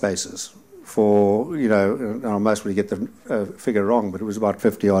art spaces for, I'll mostly get the figure wrong, but it was about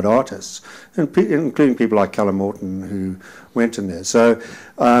 50-odd artists, including people like Callum Morton who went in there. So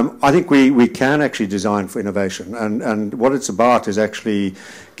I think we can actually design for innovation, and what it's about is actually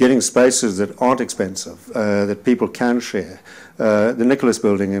getting spaces that aren't expensive, that people can share. The Nicholas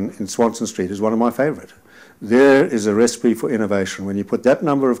Building in Swanson Street is one of my favourite. There is a recipe for innovation. When you put that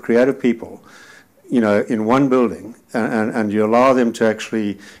number of creative people in one building, and you allow them to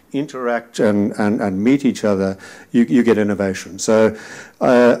actually interact and meet each other, you get innovation. So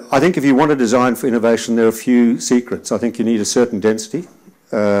I think if you want to design for innovation, there are a few secrets. I think you need a certain density.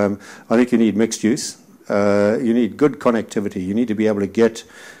 I think you need mixed use. You need good connectivity. You need to be able to get,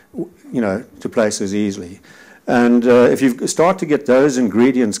 to places easily. And if you start to get those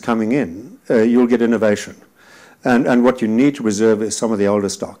ingredients coming in, you'll get innovation. And what you need to preserve is some of the older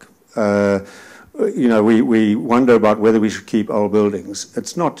stock. We wonder about whether we should keep old buildings.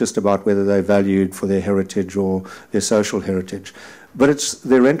 It's not just about whether they're valued for their heritage or their social heritage, but it's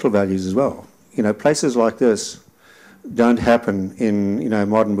their rental values as well. Places like this don't happen in,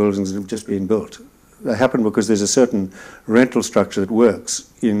 modern buildings that have just been built. They happen because there's a certain rental structure that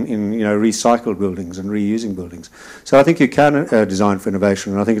works in recycled buildings and reusing buildings. So I think you can design for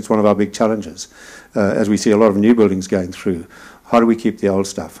innovation, and I think it's one of our big challenges as we see a lot of new buildings going through. How do we keep the old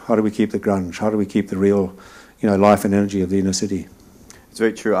stuff? How do we keep the grunge? How do we keep the real, life and energy of the inner city? It's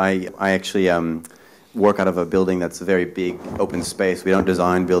very true. I actually work out of a building that's a very big open space. We don't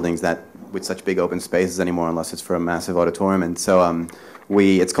design buildings with such big open spaces anymore unless it's for a massive auditorium. And so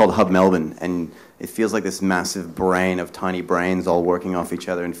it's called Hub Melbourne, and it feels like this massive brain of tiny brains all working off each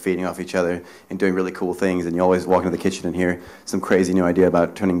other and feeding off each other and doing really cool things. And you always walk into the kitchen and hear some crazy new idea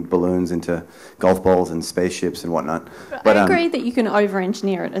about turning balloons into golf balls and spaceships and whatnot. But I agree that you can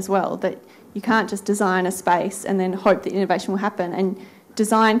over-engineer it as well, that you can't just design a space and then hope that innovation will happen. And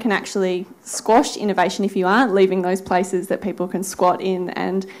design can actually squash innovation if you aren't leaving those places that people can squat in.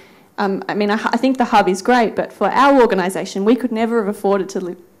 And I think the Hub is great, but for our organisation, we could never have afforded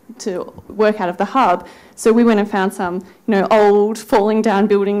to work out of the Hub, so we went and found some old falling down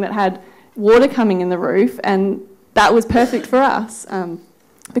building that had water coming in the roof, and that was perfect for us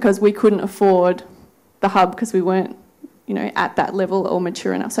because we couldn't afford the Hub because we weren't at that level or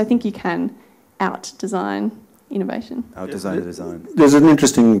mature enough. So I think you can out-design innovation. Out-design the design. There's an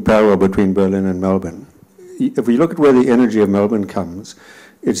interesting parallel between Berlin and Melbourne. If we look at where the energy of Melbourne comes,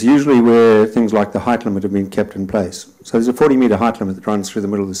 it's usually where things like the height limit have been kept in place. So there's a 40-metre height limit that runs through the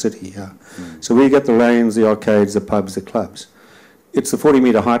middle of the city here. So we get the lanes, the arcades, the pubs, the clubs. It's the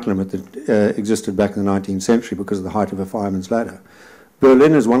 40-metre height limit that existed back in the 19th century because of the height of a fireman's ladder.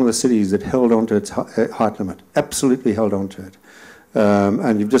 Berlin is one of the cities that held on to its height limit, absolutely held on to it.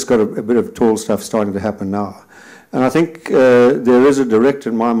 And you've just got a bit of tall stuff starting to happen now. And I think there is a direct,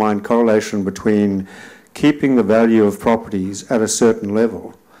 in my mind, correlation between keeping the value of properties at a certain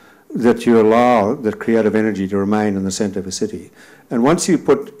level, that you allow the creative energy to remain in the centre of a city. And once you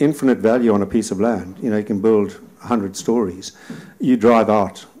put infinite value on a piece of land, you can build 100 stories, you drive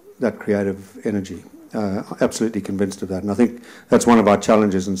out that creative energy. Absolutely convinced of that. And I think that's one of our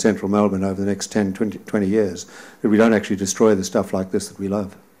challenges in central Melbourne over the next 10, 20 years, that we don't actually destroy the stuff like this that we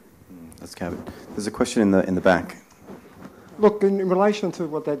love. That's Kevin. There's a question in the back. Look, in relation to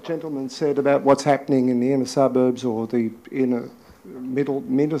what that gentleman said about what's happening in the inner suburbs or the inner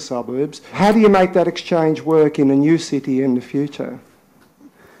middle suburbs, how do you make that exchange work in a new city in the future?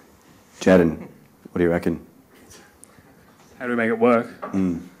 Jaddan, what do you reckon? How do we make it work?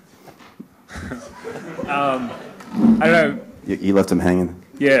 I don't know. You left him hanging.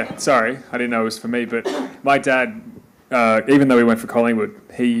 Yeah, sorry. I didn't know it was for me, but my dad, even though we went for Collingwood,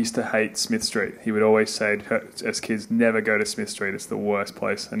 he used to hate Smith Street. He would always say as kids, never go to Smith Street. It's the worst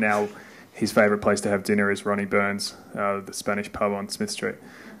place. And now his favourite place to have dinner is Ronnie Burns, the Spanish pub on Smith Street.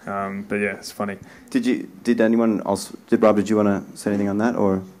 But yeah, it's funny. Did anyone else? Rob? Did you want to say anything on that,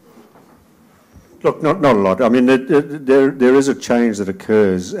 or? Look, not a lot. I mean, there is a change that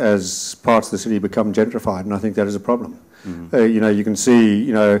occurs as parts of the city become gentrified, and I think that is a problem. Mm-hmm. You can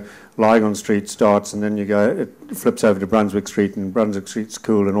see, Lygon Street starts, and then it flips over to Brunswick Street, and Brunswick Street's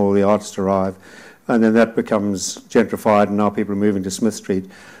cool, and all the artists arrive, and then that becomes gentrified, and now people are moving to Smith Street.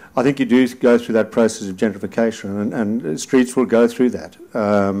 I think you do go through that process of gentrification, and streets will go through that.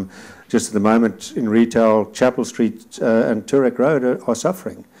 Just at the moment in retail, Chapel Street and Turek Road are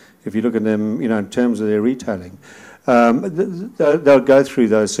suffering. If you look at them, in terms of their retailing, they'll go through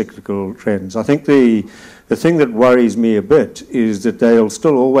those cyclical trends. I think the thing that worries me a bit is that they'll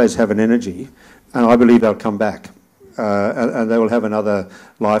still always have an energy, and I believe they'll come back, and they will have another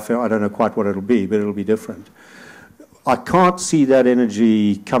life. I don't know quite what it'll be, but it'll be different. I can't see that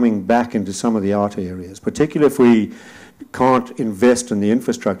energy coming back into some of the outer areas, particularly if we can't invest in the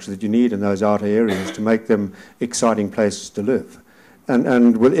infrastructure that you need in those outer areas to make them exciting places to live.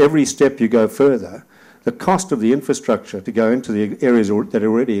 And with every step you go further, the cost of the infrastructure to go into the areas that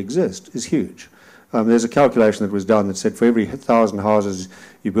already exist is huge. There's a calculation that was done that said for every 1,000 houses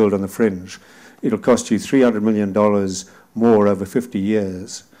you build on the fringe, it'll cost you $300 million more over 50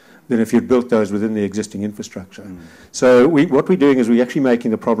 years than if you'd built those within the existing infrastructure. So what we're doing is we're actually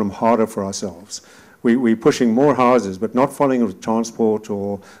making the problem harder for ourselves. We're pushing more houses, but not following with transport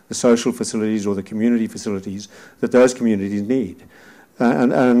or the social facilities or the community facilities that those communities need.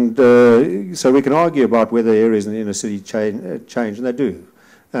 So we can argue about whether areas in the inner city change, and they do.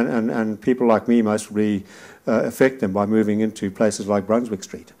 And people like me mostly affect them by moving into places like Brunswick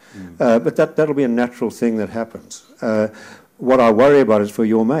Street. But that'll be a natural thing that happens. What I worry about is for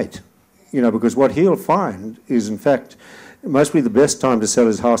your mate, because what he'll find is, in fact, mostly the best time to sell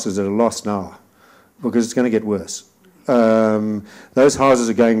his house is at a loss now, because it's going to get worse. Those houses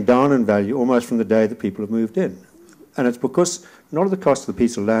are going down in value almost from the day that people have moved in. And it's because not of the cost of the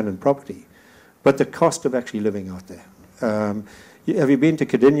piece of land and property, but the cost of actually living out there. Have you been to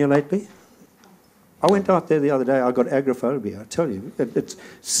Cadinia lately? I went out there the other day. I got agoraphobia, I tell you. It's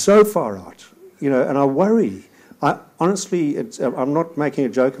so far out, and I worry. Honestly, I'm not making a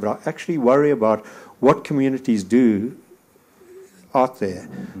joke of it. I actually worry about what communities do out there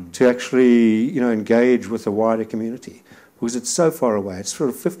to actually, engage with the wider community, because it's so far away. It's sort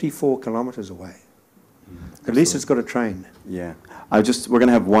of 54 kilometres away. At least it's got a train. Yeah. We're going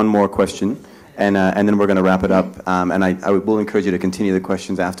to have one more question, and then we're going to wrap it up. And I will encourage you to continue the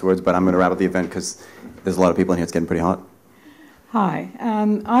questions afterwards, but I'm going to wrap up the event because there's a lot of people in here. It's getting pretty hot. Hi.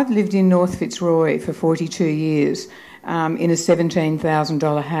 I've lived in North Fitzroy for 42 years in a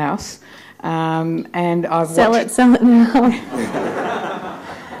 $17,000 house. And I've Sell it now.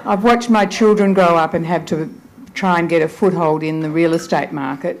 I've watched my children grow up and have to try and get a foothold in the real estate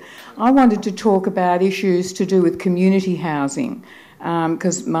market. I wanted to talk about issues to do with community housing,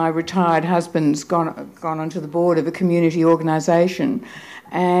 because my retired husband's gone onto the board of a community organisation,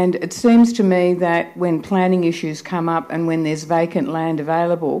 and it seems to me that when planning issues come up and when there's vacant land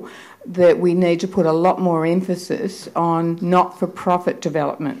available, that we need to put a lot more emphasis on not-for-profit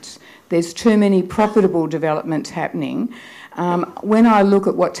developments. There's too many profitable developments happening. When I look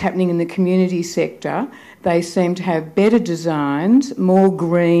at what's happening in the community sector, they seem to have better designs, more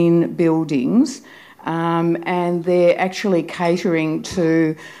green buildings, and they're actually catering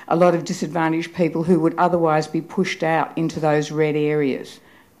to a lot of disadvantaged people who would otherwise be pushed out into those red areas.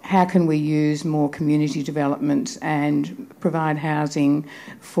 How can we use more community development and provide housing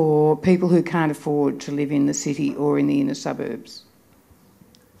for people who can't afford to live in the city or in the inner suburbs?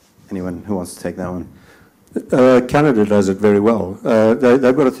 Anyone who wants to take that one? Canada does it very well.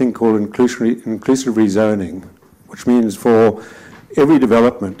 They've got a thing called inclusive rezoning, which means for every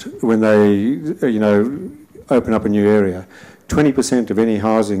development, when they open up a new area, 20% of any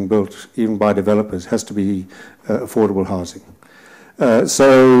housing built, even by developers, has to be affordable housing.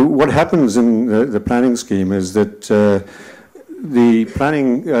 So what happens in the planning scheme is that the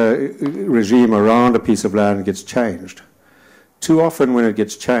planning regime around a piece of land gets changed. Too often when it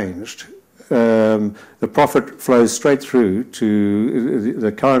gets changed, the profit flows straight through to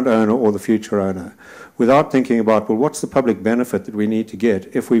the current owner or the future owner without thinking about, well, what's the public benefit that we need to get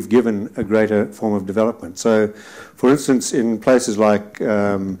if we've given a greater form of development? So, for instance, in places like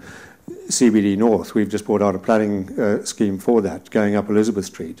CBD North, we've just brought out a planning scheme for that, going up Elizabeth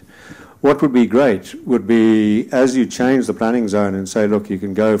Street. What would be great would be, as you change the planning zone and say, look, you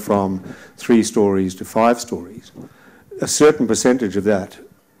can go from 3 stories to 5 stories, a certain percentage of that,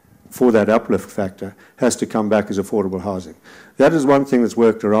 for that uplift factor, has to come back as affordable housing. That is one thing that's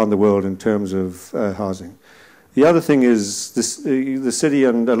worked around the world in terms of housing. The other thing is the city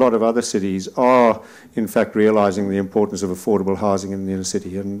and a lot of other cities are, in fact, realising the importance of affordable housing in the inner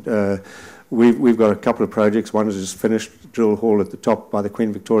city. And we've got a couple of projects. One is just finished, drill hall at the top by the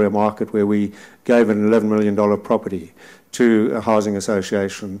Queen Victoria Market, where we gave an $11 million property to a housing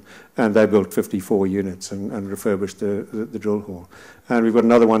association, and they built 54 units and refurbished the drill hall. And we've got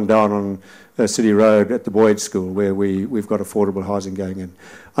another one down on City Road at the Boyd School, where we've got affordable housing going in.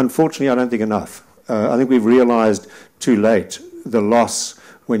 Unfortunately, I don't think enough. I think we've realised too late the loss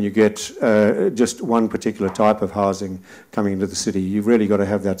when you get just one particular type of housing coming into the city. You've really got to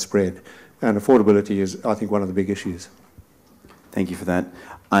have that spread. And affordability is, I think, one of the big issues. Thank you for that.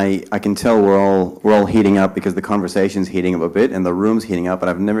 I can tell we're all heating up because the conversation's heating up a bit and the room's heating up, but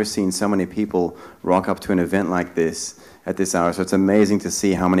I've never seen so many people rock up to an event like this at this hour. So it's amazing to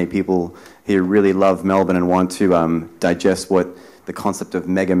see how many people here really love Melbourne and want to digest what the concept of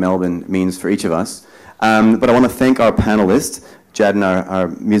Mega Melbourne means for each of us. But I want to thank our panelists, Jaddan, our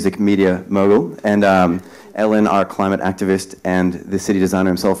music media mogul, and Ellen, our climate activist, and the city designer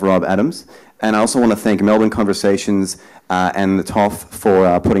himself, Rob Adams. And I also want to thank Melbourne Conversations and the Toff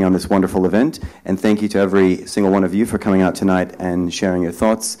for putting on this wonderful event. And thank you to every single one of you for coming out tonight and sharing your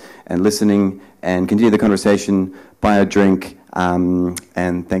thoughts and listening and continue the conversation, buy a drink.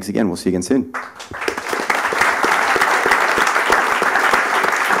 And thanks again. We'll see you again soon.